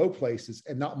people go places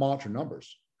and not monitor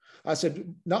numbers? I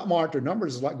said, not monitor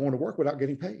numbers is like going to work without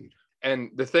getting paid.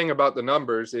 And the thing about the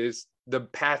numbers is the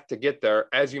path to get there,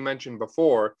 as you mentioned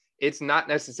before, it's not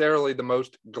necessarily the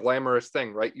most glamorous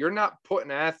thing, right? You're not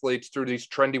putting athletes through these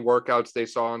trendy workouts they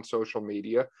saw on social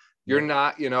media. You're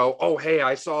not, oh, hey,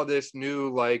 I saw this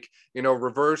new,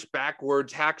 reverse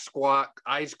backwards hack squat,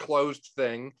 eyes closed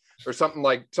thing, or something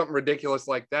ridiculous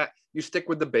like that. You stick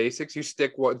with the basics, you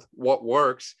stick with what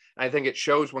works. I think it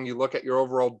shows when you look at your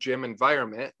overall gym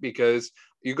environment, because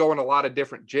you go in a lot of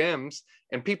different gyms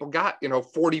and people got,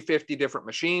 40, 50 different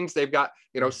machines. They've got,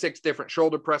 6 different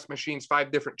shoulder press machines,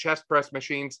 5 different chest press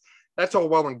machines. That's all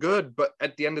well and good. But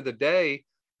at the end of the day,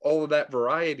 all of that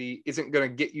variety isn't going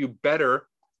to get you better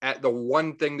at the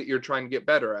one thing that you're trying to get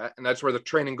better at. And that's where the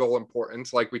training goal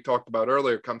importance, like we talked about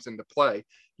earlier, comes into play.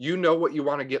 You know what you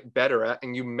want to get better at,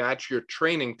 and you match your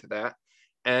training to that.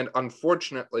 And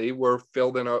unfortunately, we're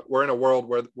in a world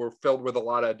where we're filled with a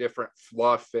lot of different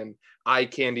fluff and eye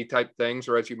candy type things,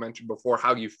 or as you mentioned before,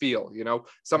 how you feel.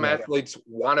 Some athletes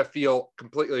want to feel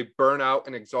completely burnt out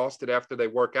and exhausted after they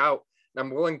work out. And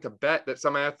I'm willing to bet that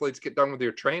some athletes get done with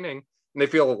your training and they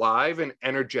feel alive and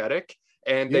energetic,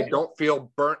 and they don't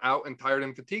feel burnt out and tired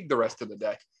and fatigued the rest of the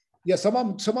day. Yeah, some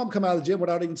of them come out of the gym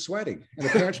without even sweating. And the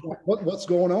parents are like, what's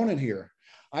going on in here?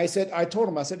 I told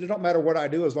them, it don't matter what I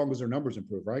do as long as their numbers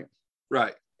improve, right?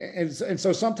 Right. And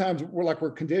so sometimes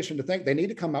we're conditioned to think they need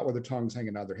to come out with their tongues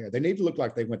hanging out of their head. They need to look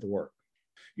like they went to work.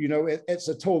 It's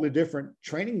a totally different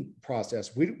training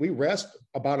process. We rest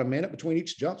about a minute between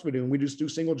each jumps we do, and we just do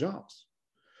single jumps.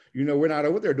 We're not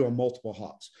over there doing multiple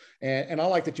hops. And I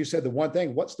like that you said the one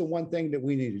thing. What's the one thing that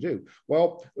we need to do?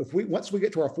 Well, once we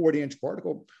get to our 40-inch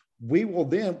vertical, we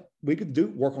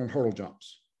could work on hurdle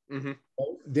jumps. Mm-hmm.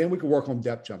 Then we can work on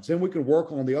depth jumps. Then we can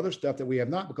work on the other stuff that we have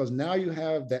not, because now you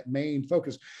have that main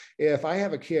focus. If I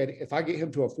have a kid, if I get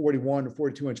him to a 41 or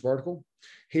 42-inch vertical,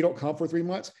 he don't come for 3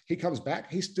 months. He comes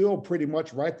back. He's still pretty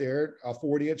much right there, a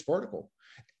 40-inch vertical.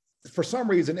 For some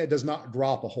reason, it does not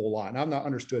drop a whole lot. And I've not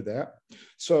understood that.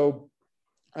 So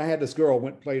I had this girl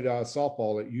played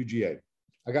softball at UGA.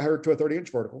 I got her to a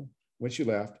 30-inch vertical when she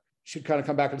left. She'd kind of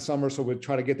come back in the summer, so we'd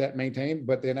try to get that maintained.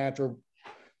 But then after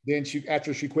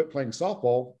she quit playing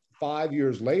softball, 5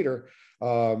 years later,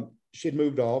 she'd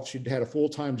moved off. She'd had a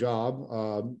full-time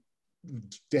job.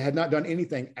 They had not done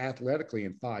anything athletically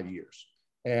in 5 years.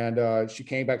 And she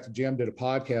came back to the gym, did a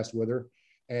podcast with her.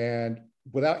 And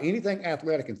without anything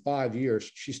athletic in 5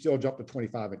 years, she still jumped a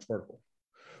 25-inch vertical,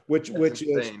 which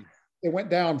is, it went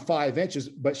down 5 inches,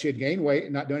 but she had gained weight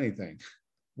and not done anything.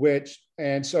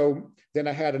 And so then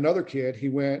I had another kid. He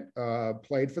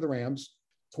played for the Rams,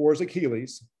 tore his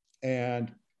Achilles,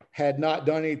 and had not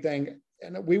done anything.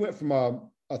 And we went from a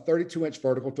 32-inch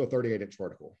vertical to a 38-inch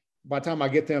vertical. By the time I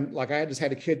get them, like I just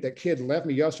had a kid, that kid left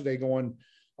me yesterday going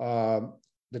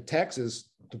to Texas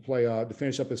to play, to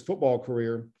finish up his football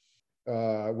career.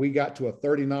 We got to a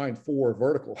 39.4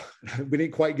 vertical. We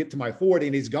didn't quite get to my 40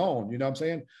 and he's gone, you know what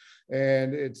I'm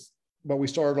saying? But we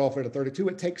started off at a 32.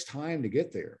 It takes time to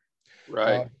get there.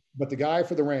 Right. But the guy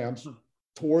for the Rams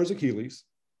tore his Achilles,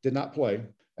 did not play.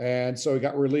 And so he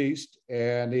got released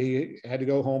and he had to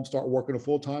go home, start working a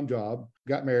full-time job,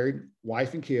 got married,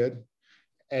 wife and kid.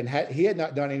 And he had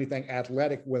not done anything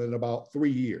athletic within about 3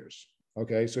 years.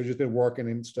 Okay. So just been working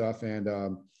and stuff. And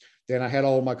then I had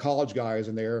all my college guys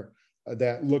in there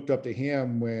that looked up to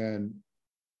him when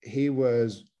he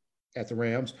was at the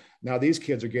Rams. Now these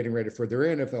kids are getting ready for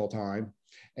their NFL time.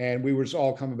 And we were just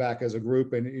all coming back as a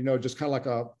group and, just kind of like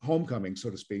a homecoming, so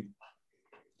to speak.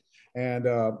 And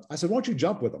I said, why don't you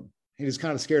jump with him? He was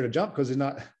kind of scared to jump because he's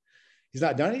not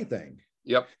done anything.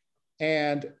 Yep.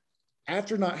 And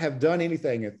after not have done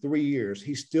anything in 3 years,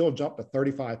 he still jumped to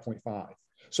 35.5.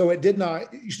 So it did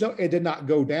not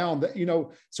go down.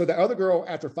 So the other girl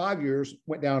after 5 years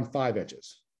went down 5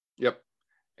 inches. Yep.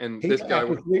 And this guy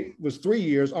was 3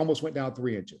 years, almost went down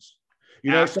 3 inches.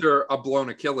 After a blown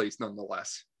Achilles,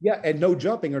 nonetheless. Yeah, and no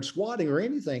jumping or squatting or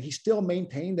anything. He still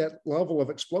maintained that level of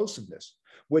explosiveness,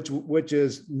 which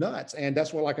is nuts. And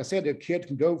that's why, like I said, a kid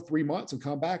can go 3 months and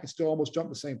come back and still almost jump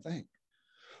the same thing.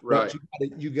 Right.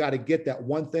 But you got to get that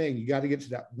one thing. You got to get to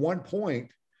that one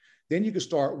point. Then you can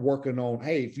start working on,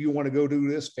 hey, if you want to go do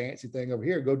this fancy thing over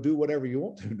here, go do whatever you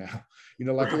want to now.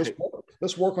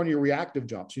 Let's work on your reactive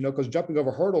jumps, because jumping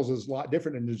over hurdles is a lot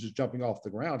different than just jumping off the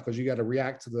ground, because you got to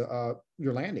react to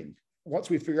your landing. Once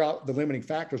we figure out the limiting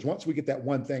factors, once we get that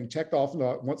one thing checked off,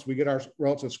 once we get our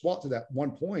relative squat to that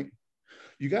one point,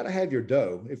 you got to have your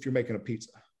dough if you're making a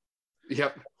pizza.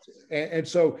 Yep. And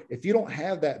so if you don't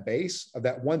have that base of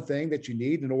that one thing that you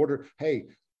need in order, hey,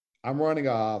 I'm running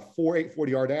a 4.8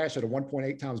 40-yard dash at a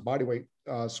 1.8 times body weight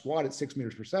squat at 6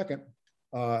 meters per second.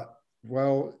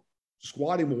 Well,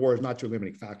 squatting more is not your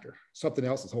limiting factor. Something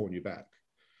else is holding you back.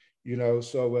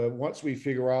 So once we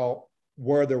figure out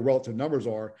where the relative numbers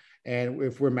are, and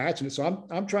if we're matching it, so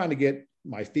I'm trying to get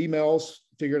my females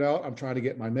figured out. I'm trying to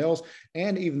get my males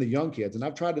and even the young kids. And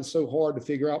I've tried it so hard to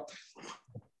figure out,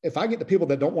 if I get the people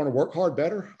that don't want to work hard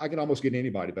better, I can almost get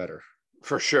anybody better.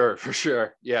 For sure.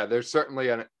 Yeah, there's certainly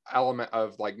an element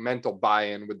of like mental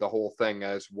buy-in with the whole thing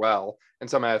as well. And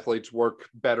some athletes work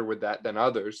better with that than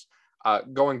others.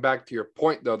 Going back to your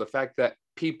point, though, the fact that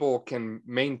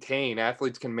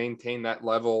athletes can maintain that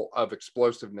level of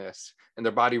explosiveness and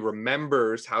their body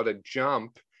remembers how to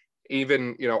jump,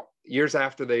 even, years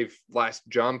after they've last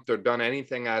jumped or done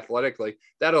anything athletically,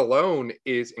 that alone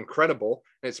is incredible.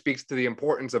 And it speaks to the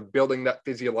importance of building that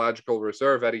physiological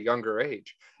reserve at a younger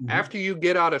age. Mm-hmm. After you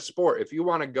get out of sport, if you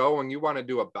want to go and you want to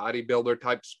do a bodybuilder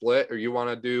type split, or you want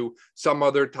to do some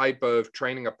other type of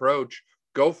training approach,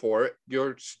 go for it.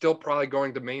 You're still probably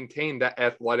going to maintain that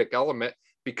athletic element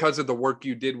because of the work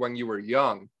you did when you were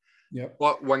young. Yep.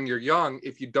 But when you're young,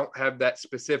 if you don't have that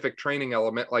specific training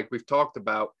element, like we've talked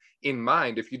about, in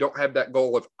mind, if you don't have that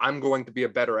goal of I'm going to be a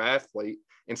better athlete,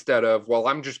 instead of, well,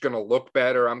 I'm just going to look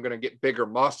better, I'm going to get bigger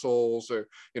muscles, or,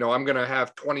 I'm going to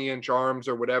have 20-inch arms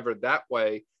or whatever that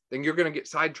way, then you're going to get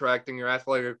sidetracked and your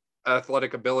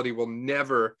athletic ability will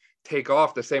never take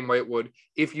off the same way it would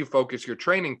if you focus your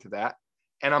training to that.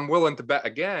 And I'm willing to bet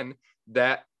again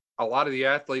that a lot of the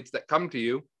athletes that come to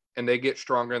you and they get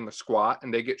stronger in the squat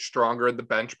and they get stronger in the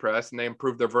bench press and they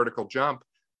improve their vertical jump,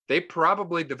 they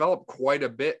probably develop quite a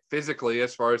bit physically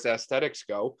as far as aesthetics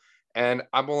go. And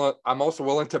I'm also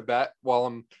willing to bet, while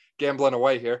I'm gambling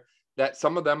away here, that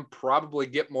some of them probably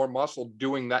get more muscle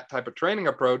doing that type of training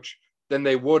approach than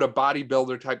they would a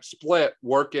bodybuilder type split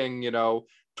working,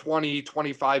 20,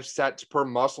 25 sets per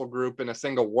muscle group in a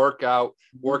single workout,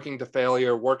 working to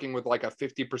failure, working with like a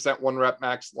 50% 1 rep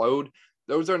max load.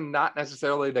 Those are not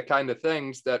necessarily the kind of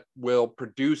things that will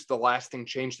produce the lasting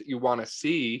change that you want to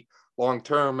see long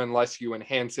term, unless you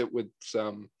enhance it with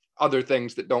some other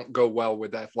things that don't go well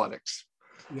with athletics.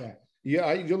 Yeah.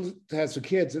 You'll have some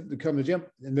kids that come to the gym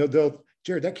and they'll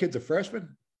Jared, that kid's a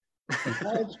freshman in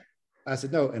college. I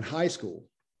said, no, in high school.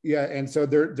 Yeah. And so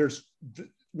there's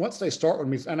once they start with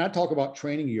me, and I talk about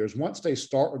training years, once they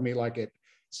start with me like at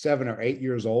 7 or 8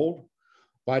 years old,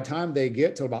 by the time they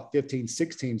get to about 15,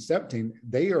 16, 17,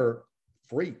 they are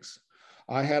freaks.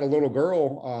 I had a little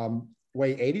girl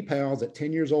weigh 80 pounds at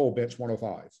 10 years old, bench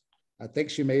 105. I think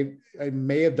she may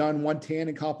have done 110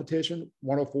 in competition,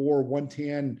 104,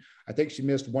 110. I think she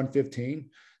missed 115.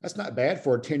 That's not bad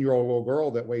for a 10-year-old little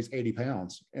girl that weighs 80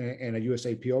 pounds in a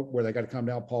USAPL where they got to come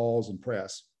down, pause, and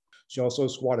press. She also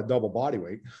squatted double body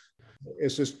weight.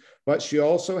 It's just, but she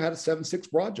also had a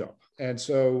 7.6 broad jump. And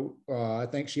so I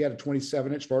think she had a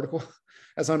 27-inch vertical.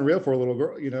 That's unreal for a little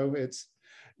girl.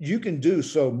 You can do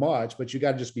so much, but you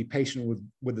got to just be patient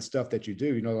with the stuff that you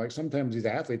do. Like sometimes these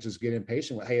athletes just get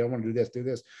impatient with, hey, I want to do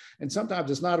this. And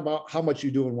sometimes it's not about how much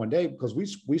you do in one day, because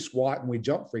we squat and we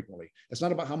jump frequently. It's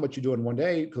not about how much you do in one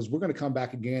day, because we're going to come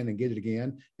back again and get it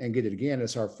again and get it again.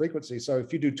 It's our frequency. So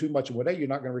if you do too much in one day, you're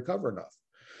not going to recover enough.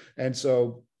 And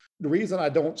so the reason I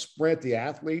don't sprint the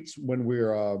athletes when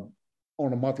we're on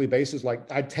a monthly basis,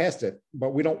 like I test it,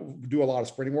 but we don't do a lot of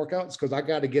sprinting workouts, because I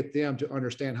got to get them to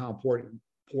understand how important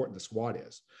the squat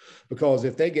is. Because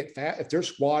if they get fat, if they're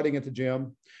squatting at the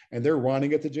gym and they're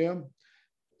running at the gym,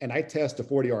 and I test the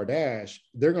 40-yard dash,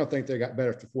 they're going to think they got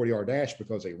better at the 40-yard dash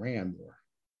because they ran more.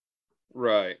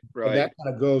 Right. And that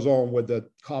kind of goes on with the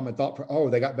common thought, oh,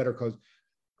 they got better because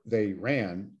they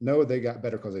ran. No, they got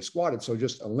better because they squatted. So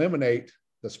just eliminate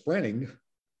the sprinting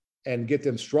and get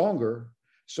them stronger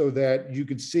so that you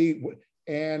can see.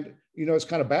 And, it's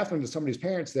kind of baffling to some of these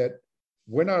parents that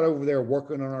we're not over there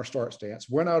working on our start stance.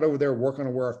 We're not over there working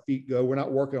on where our feet go. We're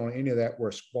not working on any of that.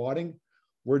 We're squatting,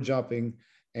 we're jumping,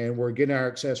 and we're getting our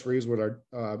accessories with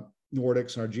our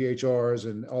Nordics and our GHRs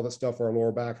and all that stuff for our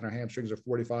lower back, and our hamstrings are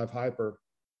 45 hyper.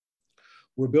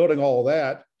 We're building all of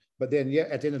that. But then,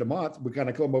 at the end of the month, we kind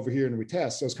of come over here and we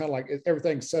test. So it's kind of like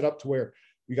everything's set up to where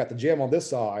you got the gym on this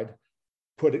side,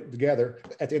 put it together.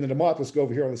 At the end of the month, let's go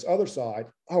over here on this other side.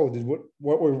 Oh, did what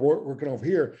we're working over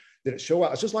here, did it show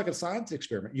out? It's just like a science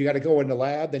experiment. You got to go in the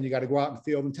lab, then you got to go out in the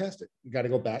field and test it. You got to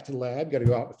go back to the lab, you got to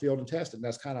go out in the field and test it. And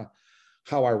that's kind of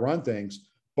how I run things.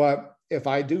 But if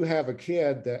I do have a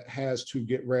kid that has to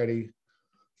get ready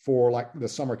for like the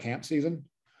summer camp season,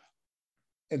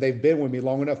 and they've been with me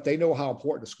long enough, they know how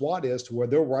important the squat is to where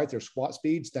they'll write their squat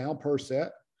speeds down per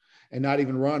set and not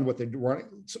even run what they're running.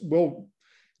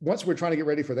 Once we're trying to get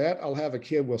ready for that, I'll have a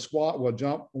kid will squat, will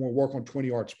jump, and we'll work on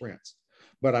 20-yard sprints.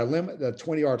 But I limit the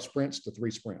 20-yard sprints to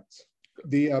 3 sprints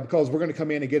because we're going to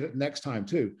come in and get it next time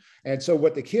too. And so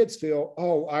what the kids feel,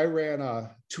 oh, I ran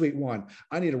a 281.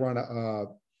 I need to run a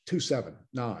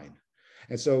 279.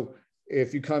 And so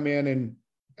if you come in, and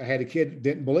I had a kid that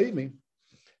didn't believe me,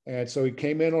 and so he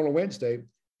came in on a Wednesday,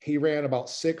 he ran about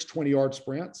 6 20-yard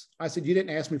sprints. I said, you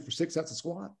didn't ask me for 6 sets of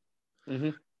squat. Mm-hmm.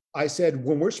 I said,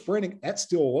 when we're sprinting, that's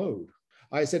still load.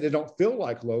 I said, it don't feel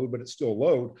like load, but it's still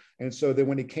load. And so then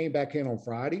when he came back in on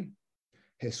Friday,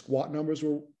 his squat numbers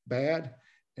were bad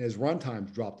and his run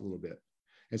times dropped a little bit.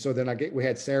 And so then we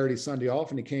had Saturday, Sunday off,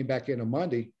 and he came back in on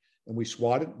Monday and we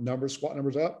squat numbers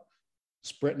up.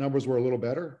 Sprint numbers were a little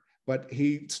better, but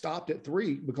he stopped at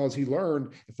 3 because he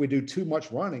learned if we do too much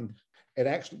running, it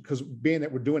actually, because being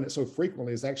that we're doing it so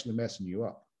frequently, is actually messing you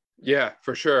up. Yeah,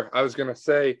 for sure. I was going to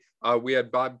say, we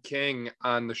had Bob King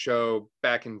on the show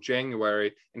back in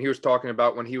January, and he was talking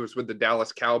about when he was with the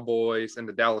Dallas Cowboys and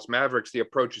the Dallas Mavericks, the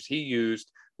approaches he used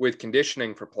with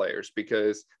conditioning for players,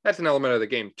 because that's an element of the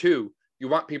game too. You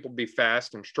want people to be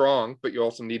fast and strong, but you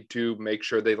also need to make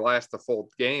sure they last the full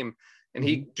game. And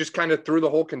he just kind of threw the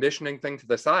whole conditioning thing to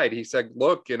the side. He said,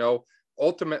 look,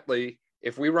 ultimately,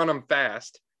 if we run them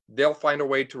fast, they'll find a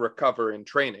way to recover in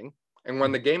training. And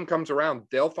when the game comes around,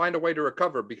 they'll find a way to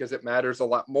recover because it matters a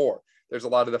lot more. There's a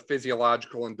lot of the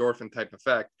physiological endorphin type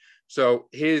effect. So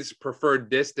his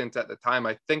preferred distance at the time,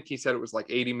 I think he said it was like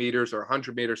 80 meters or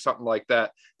 100 meters, something like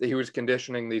that, that he was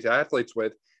conditioning these athletes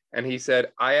with. And he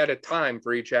said, I had a time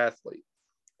for each athlete.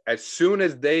 As soon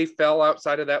as they fell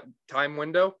outside of that time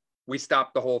window, we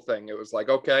stopped the whole thing. It was like,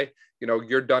 okay,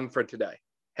 you're done for today.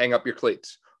 Hang up your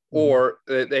cleats. Mhm. Or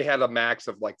they had a max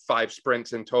of like 5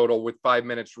 sprints in total with 5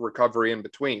 minutes recovery in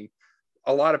between.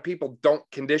 A lot of people don't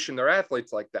condition their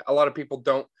athletes like that. A lot of people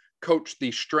don't coach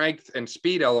the strength and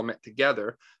speed element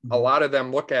together. Mhm. A lot of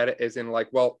them look at it as in like,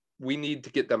 well, we need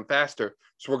to get them faster.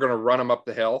 So we're going to run them up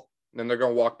the hill. And then they're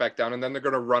going to walk back down. And then they're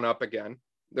going to run up again.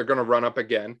 They're going to run up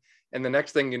again. And the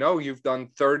next thing you know, you've done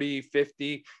 30,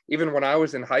 50. Even when I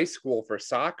was in high school for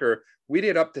soccer, we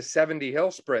did up to 70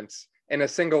 hill sprints in a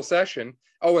single session.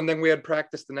 Oh, and then we had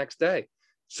practice the next day.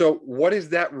 So what is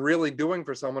that really doing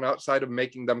for someone outside of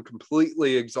making them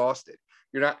completely exhausted?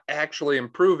 You're not actually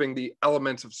improving the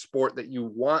elements of sport that you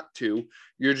want to.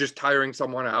 You're just tiring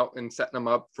someone out and setting them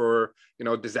up for,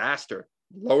 disaster,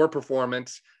 lower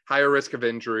performance, higher risk of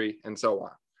injury, and so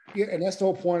on. Yeah, and that's the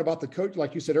whole point about the coach,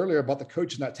 like you said earlier, about the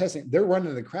coaches not testing. They're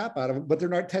running the crap out of them, but they're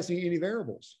not testing any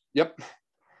variables. Yep.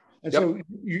 And so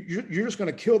you're just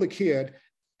going to kill the kid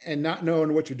and not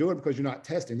knowing what you're doing because you're not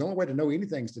testing. The only way to know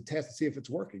anything is to test to see if it's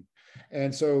working.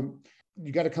 And so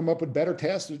you got to come up with better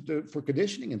tests for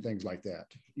conditioning and things like that.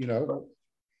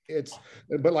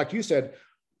 But like you said,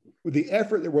 with the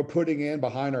effort that we're putting in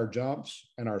behind our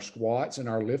jumps and our squats and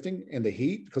our lifting and the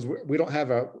heat, because we don't have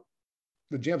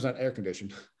the gym's not air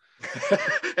conditioned.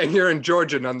 And you're in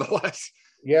Georgia nonetheless.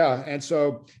 Yeah. And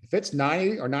so if it's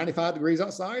 90 or 95 degrees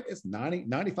outside, it's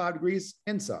 95 degrees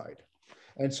inside.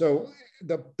 And so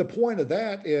the point of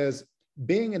that is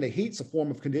being in the heat's a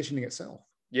form of conditioning itself.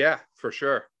 Yeah, for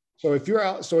sure. So if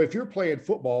you're playing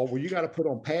football where you got to put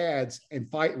on pads and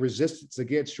fight resistance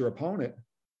against your opponent,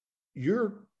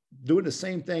 you're doing the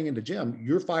same thing in the gym.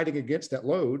 You're fighting against that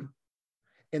load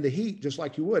in the heat, just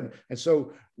like you would. And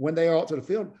so when they are out to the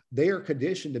field, they are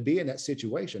conditioned to be in that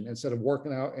situation instead of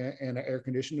working out in an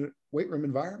air-conditioned weight room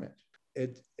environment.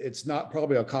 It's not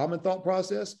probably a common thought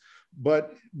process,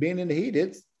 but being in the heat,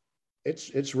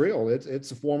 it's real.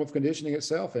 It's a form of conditioning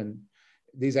itself. And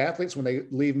these athletes, when they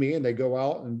leave me and they go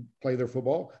out and play their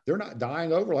football, they're not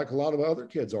dying over like a lot of other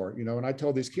kids are, And I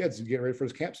tell these kids to get ready for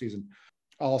this camp season,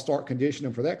 I'll start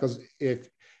conditioning for that because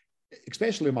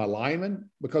especially my linemen,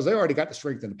 because they already got the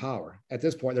strength and the power. At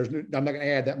this point, I'm not going to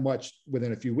add that much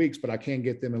within a few weeks, but I can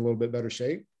get them in a little bit better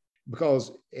shape.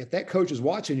 Because if that coach is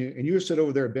watching you and you sit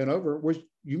over there bent over,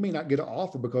 you may not get an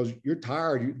offer because you're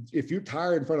tired. If you're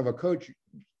tired in front of a coach,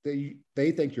 they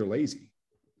think you're lazy.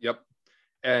 Yep.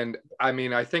 And I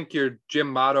mean, I think your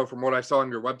gym motto from what I saw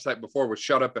on your website before was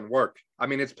shut up and work. I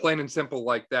mean, it's plain and simple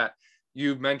like that.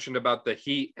 You mentioned about the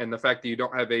heat and the fact that you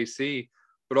don't have AC,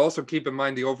 but also keep in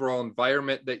mind the overall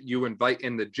environment that you invite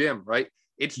in the gym, right?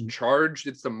 It's charged,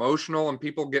 it's emotional, and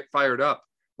people get fired up.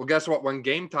 Well, guess what? When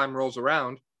game time rolls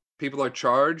around, people are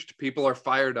charged, people are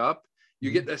fired up.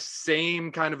 You get the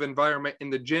same kind of environment in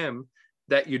the gym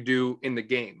that you do in the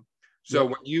game. So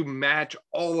when you match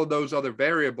all of those other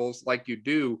variables like you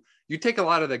do, you take a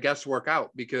lot of the guesswork out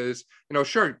because,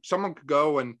 sure, someone could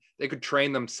go and they could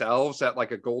train themselves at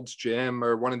like a Gold's Gym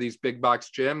or one of these big box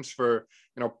gyms for,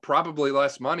 probably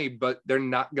less money, but they're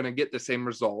not going to get the same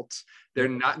results. They're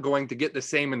not going to get the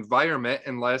same environment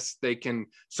unless they can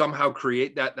somehow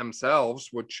create that themselves,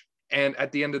 and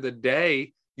at the end of the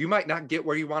day, you might not get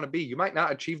where you want to be. You might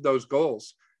not achieve those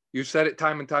goals. You said it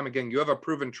time and time again. You have a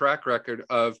proven track record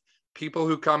of people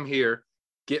who come here,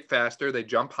 get faster, they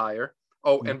jump higher.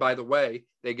 Oh, and by the way,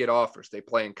 they get offers. They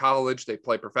play in college, they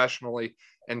play professionally,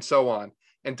 and so on.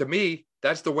 And to me,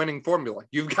 that's the winning formula.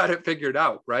 You've got it figured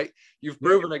out, right? You've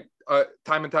proven it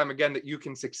time and time again that you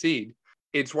can succeed.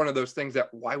 It's one of those things that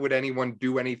why would anyone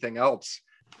do anything else?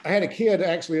 I had a kid,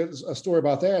 actually, a story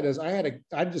about that is I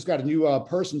just got a new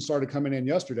person started coming in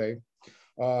yesterday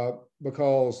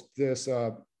because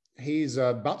he's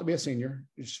about to be a senior.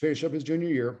 He just finished up his junior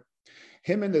year.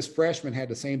 Him and this freshman had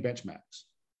the same bench max.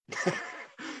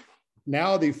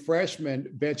 Now the freshman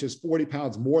benches 40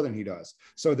 pounds more than he does.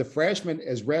 So the freshman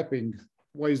is repping,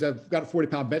 he's got a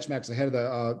 40-pound bench max ahead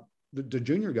of the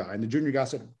junior guy. And the junior guy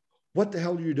said, what the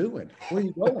hell are you doing? Where are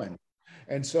you going?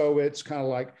 And so it's kind of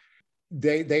like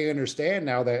they understand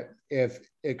now that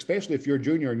especially if you're a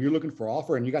junior and you're looking for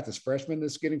offer and you got this freshman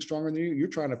that's getting stronger than you, you're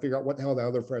trying to figure out what the hell the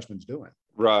other freshman's doing.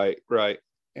 Right.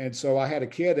 And so I had a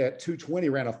kid at 220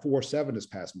 ran a 4.7 this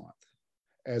past month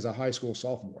as a high school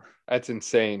sophomore. That's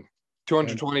insane.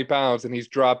 220 pounds, and he's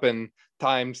dropping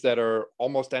times that are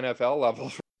almost NFL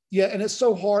level. Yeah, and it's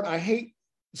so hard.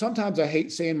 Sometimes I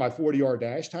hate seeing my 40-yard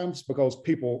dash times because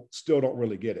people still don't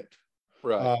really get it.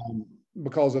 Right.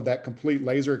 because of that complete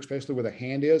laser, especially where the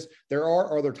hand is. There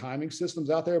are other timing systems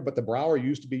out there, but the Brower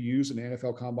used to be used in the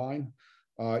NFL Combine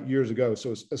years ago.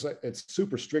 So it's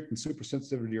super strict and super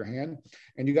sensitive to your hand.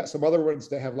 And you got some other ones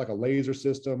that have like a laser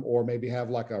system, or maybe have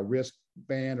like a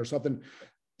wristband or something.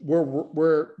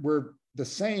 We're the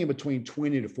same between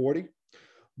 20 to 40.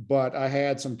 But I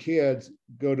had some kids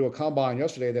go to a combine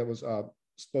yesterday that was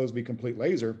supposed to be complete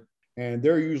laser, and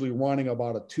they're usually running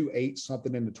about a 2.8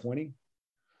 something in the 20.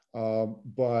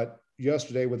 But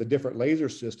yesterday with a different laser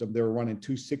system, they were running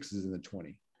 2.6s in the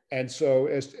 20. And so,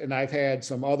 and I've had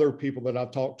some other people that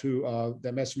I've talked to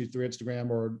that messaged me through Instagram,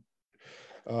 or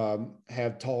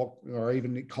have talked or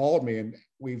even called me, and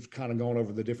we've kind of gone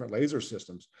over the different laser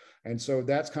systems. And so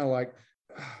that's kind of like,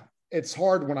 it's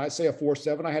hard when I say a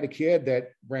 4.7. I had a kid that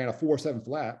ran a 4.7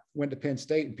 flat, went to Penn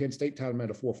State, and Penn State timed him at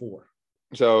a 4.4.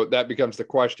 So that becomes the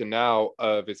question now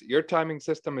of, is it your timing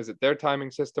system? Is it their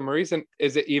timing system? Or is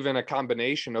it even a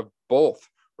combination of both?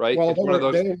 Right. Well,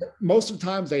 most of the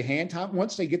times they hand time.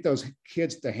 Once they get those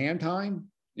kids to hand time,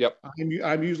 yep,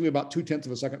 I'm usually about 0.2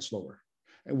 of a second slower.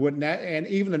 And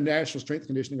even the National Strength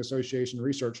Conditioning Association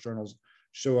research journals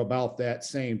show about that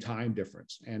same time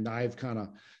difference. And I've kind of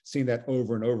seen that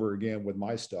over and over again with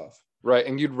my stuff. Right.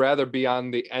 And you'd rather be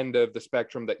on the end of the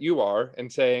spectrum that you are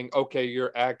and saying, okay,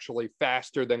 you're actually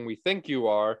faster than we think you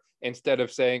are, instead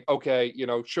of saying, okay,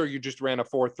 sure, you just ran a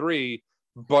 4.3,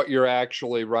 but you're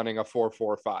actually running a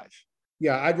 4.45.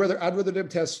 Yeah, I'd rather them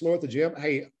test slow at the gym.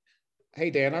 Hey,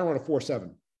 Dan, I run a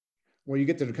 4.7. When you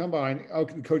get to the combine,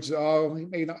 the coach says, oh, he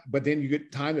may not, but then you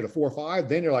get timed at a 4.5.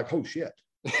 Then you're like, oh shit.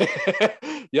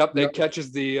 Yep, it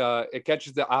catches the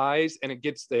eyes, and it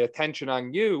gets the attention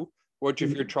on you. Which,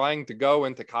 if you're trying to go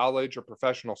into college or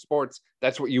professional sports,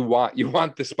 that's what you want. You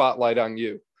want the spotlight on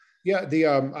you.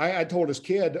 Yeah, I told this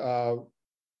kid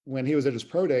when he was at his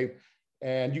pro day,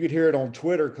 and you could hear it on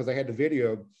Twitter because I had the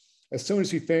video. As soon as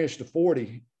he finished the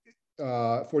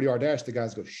 40-yard dash, the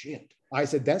guys go, shit. I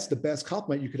said, that's the best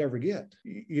compliment you could ever get.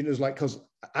 It's like, because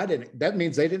that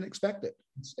means they didn't expect it.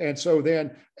 And so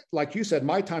then, like you said,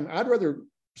 my time, I'd rather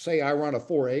say I run a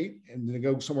 4.8 and then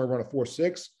go somewhere run a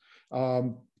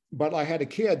 4.6. But I had a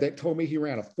kid that told me he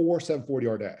ran a 4.7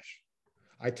 40-yard dash.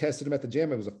 I tested him at the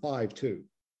gym. It was a 5.2.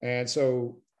 And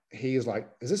so he is like,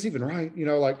 is this even right?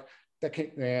 Like that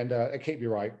can't, and it can't be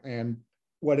right. And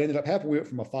what ended up happening, we went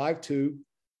from a 5.2 to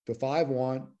a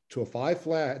 5.1 to a 5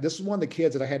 flat. This is one of the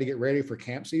kids that I had to get ready for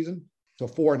camp season. So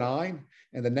 4.9.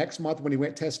 And the next month when he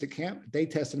went test at camp, they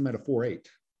tested him at a 4.8.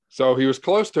 So he was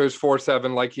close to his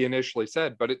 4.7, like he initially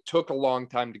said, but it took a long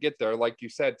time to get there. Like you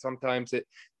said, sometimes it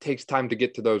takes time to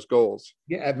get to those goals.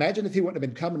 Yeah. Imagine if he wouldn't have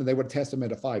been coming and they would have tested him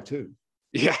at a 5.2.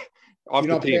 Yeah. Off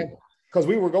the team. Because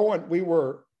we were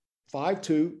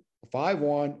 5.2,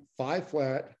 5.1, 5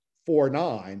 flat,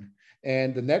 4.9.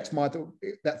 And the next month,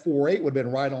 that 4.8 would have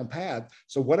been right on path.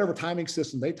 So whatever timing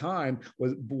system they timed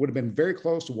would have been very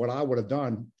close to what I would have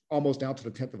done, almost down to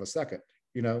the 10th of a second,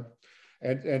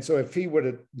 And so if he would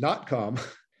have not come,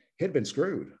 he'd been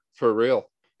screwed. For real.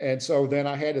 And so then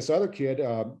I had this other kid,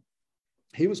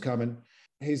 he was coming.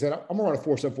 He said, I'm going to run a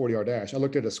 4.7 40-yard dash. I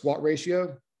looked at a squat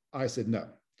ratio. I said, no.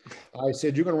 I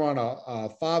said, you're going to run a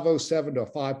 5.07 to a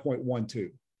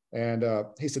 5.12. And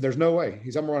he said, there's no way.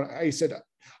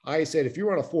 I said, if you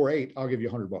run a 4.8, I'll give you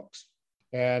 $100.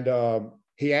 And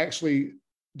he actually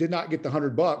did not get the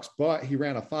 $100, but he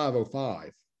ran a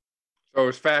 5.05. So it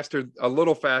was faster, a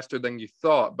little faster than you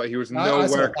thought, but he was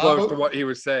nowhere close to what he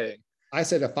was saying. I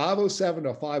said a 5.07 to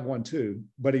a 5.12,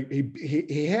 but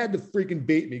he had to freaking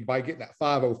beat me by getting that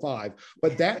 5.05.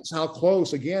 But that's how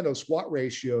close, again, those squat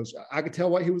ratios, I could tell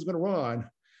what he was going to run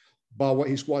by what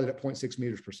he squatted at 0.6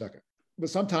 meters per second. But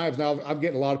sometimes now I'm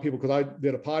getting a lot of people, because I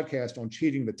did a podcast on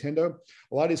cheating the Tendo.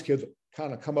 A lot of these kids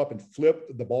kind of come up and flip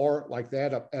the bar like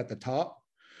that up at the top.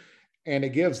 And it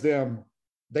gives them,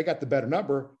 they got the better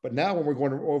number. But now when we're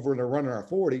going over and they're running our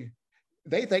 40,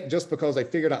 they think just because they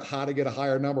figured out how to get a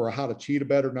higher number or how to cheat a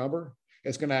better number,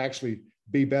 it's going to actually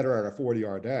be better at a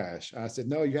 40-yard dash. I said,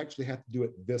 no, you actually have to do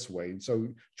it this way. And so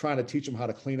trying to teach them how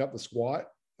to clean up the squat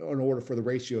in order for the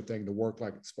ratio thing to work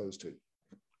like it's supposed to.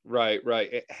 Right.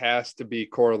 It has to be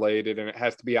correlated, and it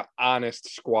has to be an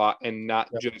honest squat and not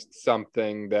just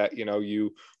something that,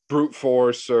 you brute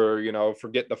force or,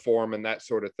 forget the form and that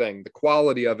sort of thing. The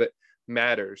quality of it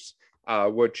matters,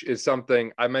 which is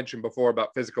something I mentioned before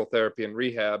about physical therapy and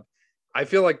rehab. I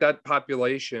feel like that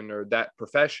population or that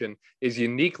profession is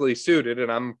uniquely suited,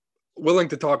 and I'm willing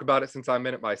to talk about it since I'm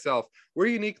in it myself. We're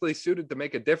uniquely suited to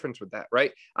make a difference with that,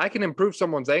 right? I can improve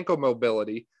someone's ankle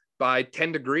mobility by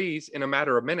 10 degrees in a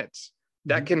matter of minutes.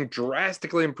 That can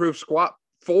drastically improve squat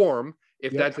form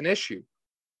if that's an issue.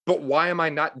 But why am I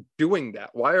not doing that?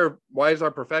 Why is our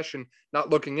profession not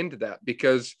looking into that?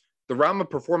 Because the realm of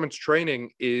performance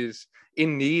training is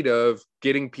in need of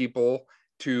getting people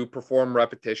to perform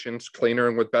repetitions cleaner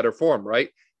and with better form, right?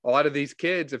 A lot of these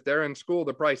kids, if they're in school,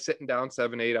 they're probably sitting down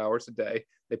 7, 8 hours a day.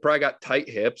 They probably got tight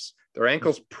hips. Their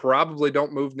ankles probably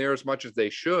don't move near as much as they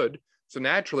should. So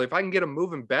naturally, if I can get them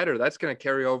moving better, that's going to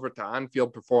carry over to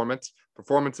on-field performance,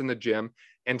 performance in the gym,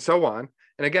 and so on.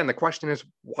 And again, the question is,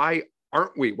 why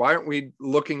aren't we? Why aren't we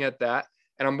looking at that?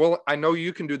 And I know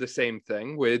you can do the same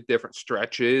thing with different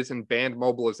stretches and band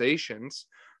mobilizations,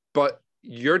 but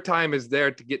your time is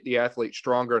there to get the athlete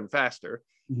stronger and faster.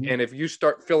 Mm-hmm. And if you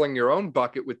start filling your own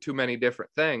bucket with too many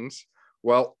different things,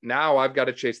 well, now I've got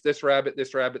to chase this rabbit,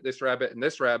 this rabbit, this rabbit, and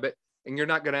this rabbit. And you're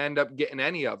not going to end up getting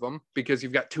any of them because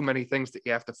you've got too many things that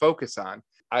you have to focus on.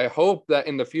 I hope that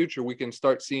in the future we can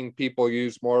start seeing people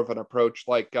use more of an approach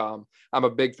like I'm a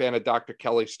big fan of Dr.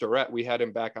 Kelly Starrett. We had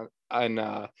him back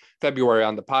on February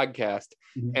on the podcast.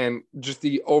 Mm-hmm. And just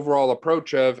the overall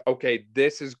approach of, okay,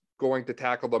 this is going to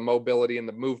tackle the mobility and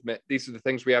the movement. These are the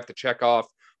things we have to check off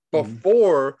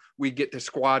before we get to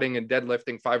squatting and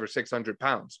deadlifting 500 or 600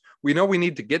 pounds. We know we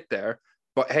need to get there.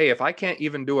 But hey, if I can't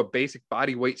even do a basic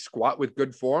body weight squat with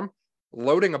good form,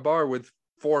 loading a bar with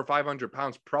 400 or 500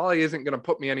 pounds probably isn't going to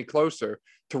put me any closer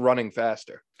to running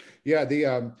faster. Yeah,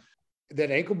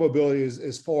 that ankle mobility is,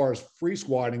 as far as free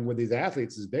squatting with these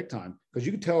athletes, is big time, because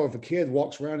you can tell if a kid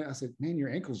walks around and I said, man, your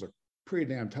ankles are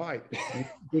pretty damn tight.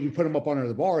 When you put him up under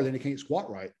the bar, then he can't squat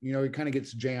right. You know, he kind of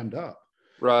gets jammed up.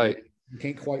 Right. You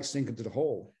can't quite sink into the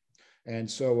hole.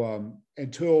 And so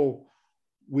until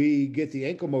we get the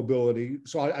ankle mobility,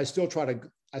 so I still got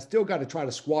to try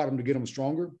to squat them to get them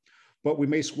stronger. But we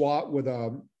may squat with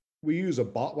we use a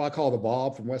bob, what I call the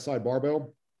bob from Westside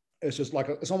Barbell. It's just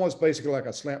it's almost basically like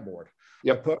a slant board.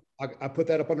 Yep. I put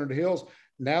that up under the heels.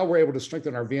 Now we're able to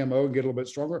strengthen our VMO and get a little bit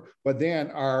stronger. But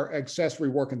then our accessory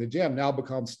work in the gym now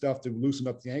becomes stuff to loosen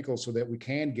up the ankles so that we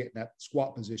can get in that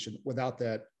squat position without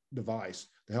that device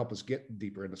to help us get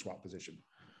deeper in the squat position.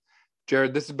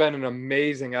 Jared, this has been an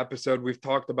amazing episode. We've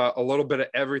talked about a little bit of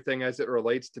everything as it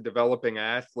relates to developing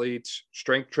athletes,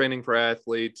 strength training for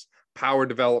athletes, power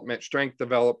development,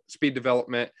 speed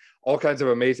development, all kinds of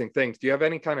amazing things. Do you have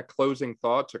any kind of closing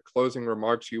thoughts or closing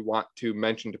remarks you want to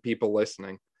mention to people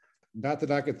listening? Not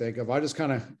that I could think of. I just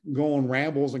kind of go on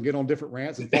rambles and get on different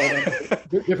rants and fall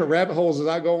down different rabbit holes as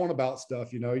I go on about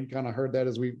stuff. You know, you kind of heard that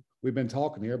as we've been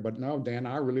talking here. But no, Dan,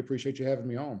 I really appreciate you having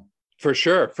me on. For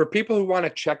sure. For people who want to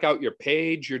check out your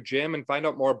page, your gym, and find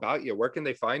out more about you, where can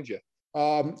they find you?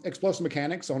 Explosive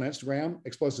Mechanics on Instagram,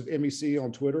 Explosive MEC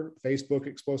on Twitter, Facebook,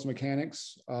 Explosive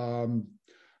Mechanics. I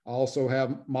also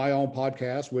have my own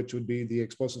podcast, which would be the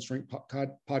Explosive Strength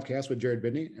Podcast with Jared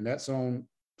Bidney, and that's on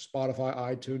Spotify,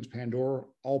 iTunes, Pandora,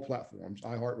 all platforms,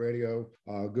 iHeartRadio,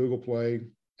 Google Play,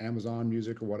 Amazon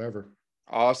Music, or whatever.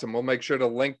 Awesome. We'll make sure to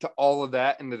link to all of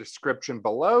that in the description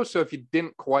below. So if you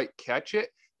didn't quite catch it,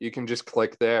 you can just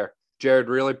click there. Jared,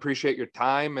 really appreciate your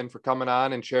time and for coming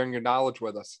on and sharing your knowledge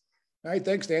with us. All right.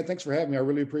 Thanks, Dan. Thanks for having me. I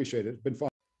really appreciate it. It's been fun.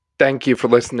 Thank you for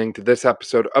listening to this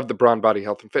episode of the Brawn Body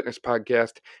Health and Fitness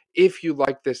Podcast. If you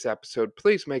like this episode,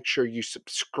 please make sure you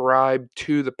subscribe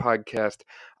to the podcast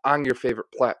on your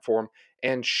favorite platform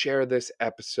and share this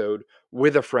episode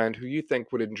with a friend who you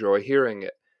think would enjoy hearing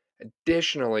it.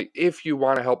 Additionally, if you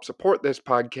want to help support this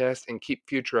podcast and keep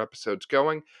future episodes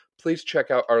going, please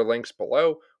check out our links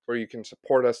below where you can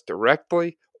support us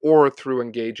directly or through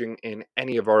engaging in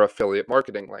any of our affiliate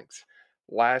marketing links.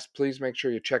 Last, please make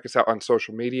sure you check us out on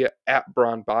social media at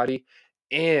Brawn Body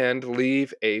and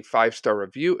leave a 5-star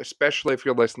review, especially if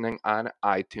you're listening on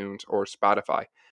iTunes or Spotify.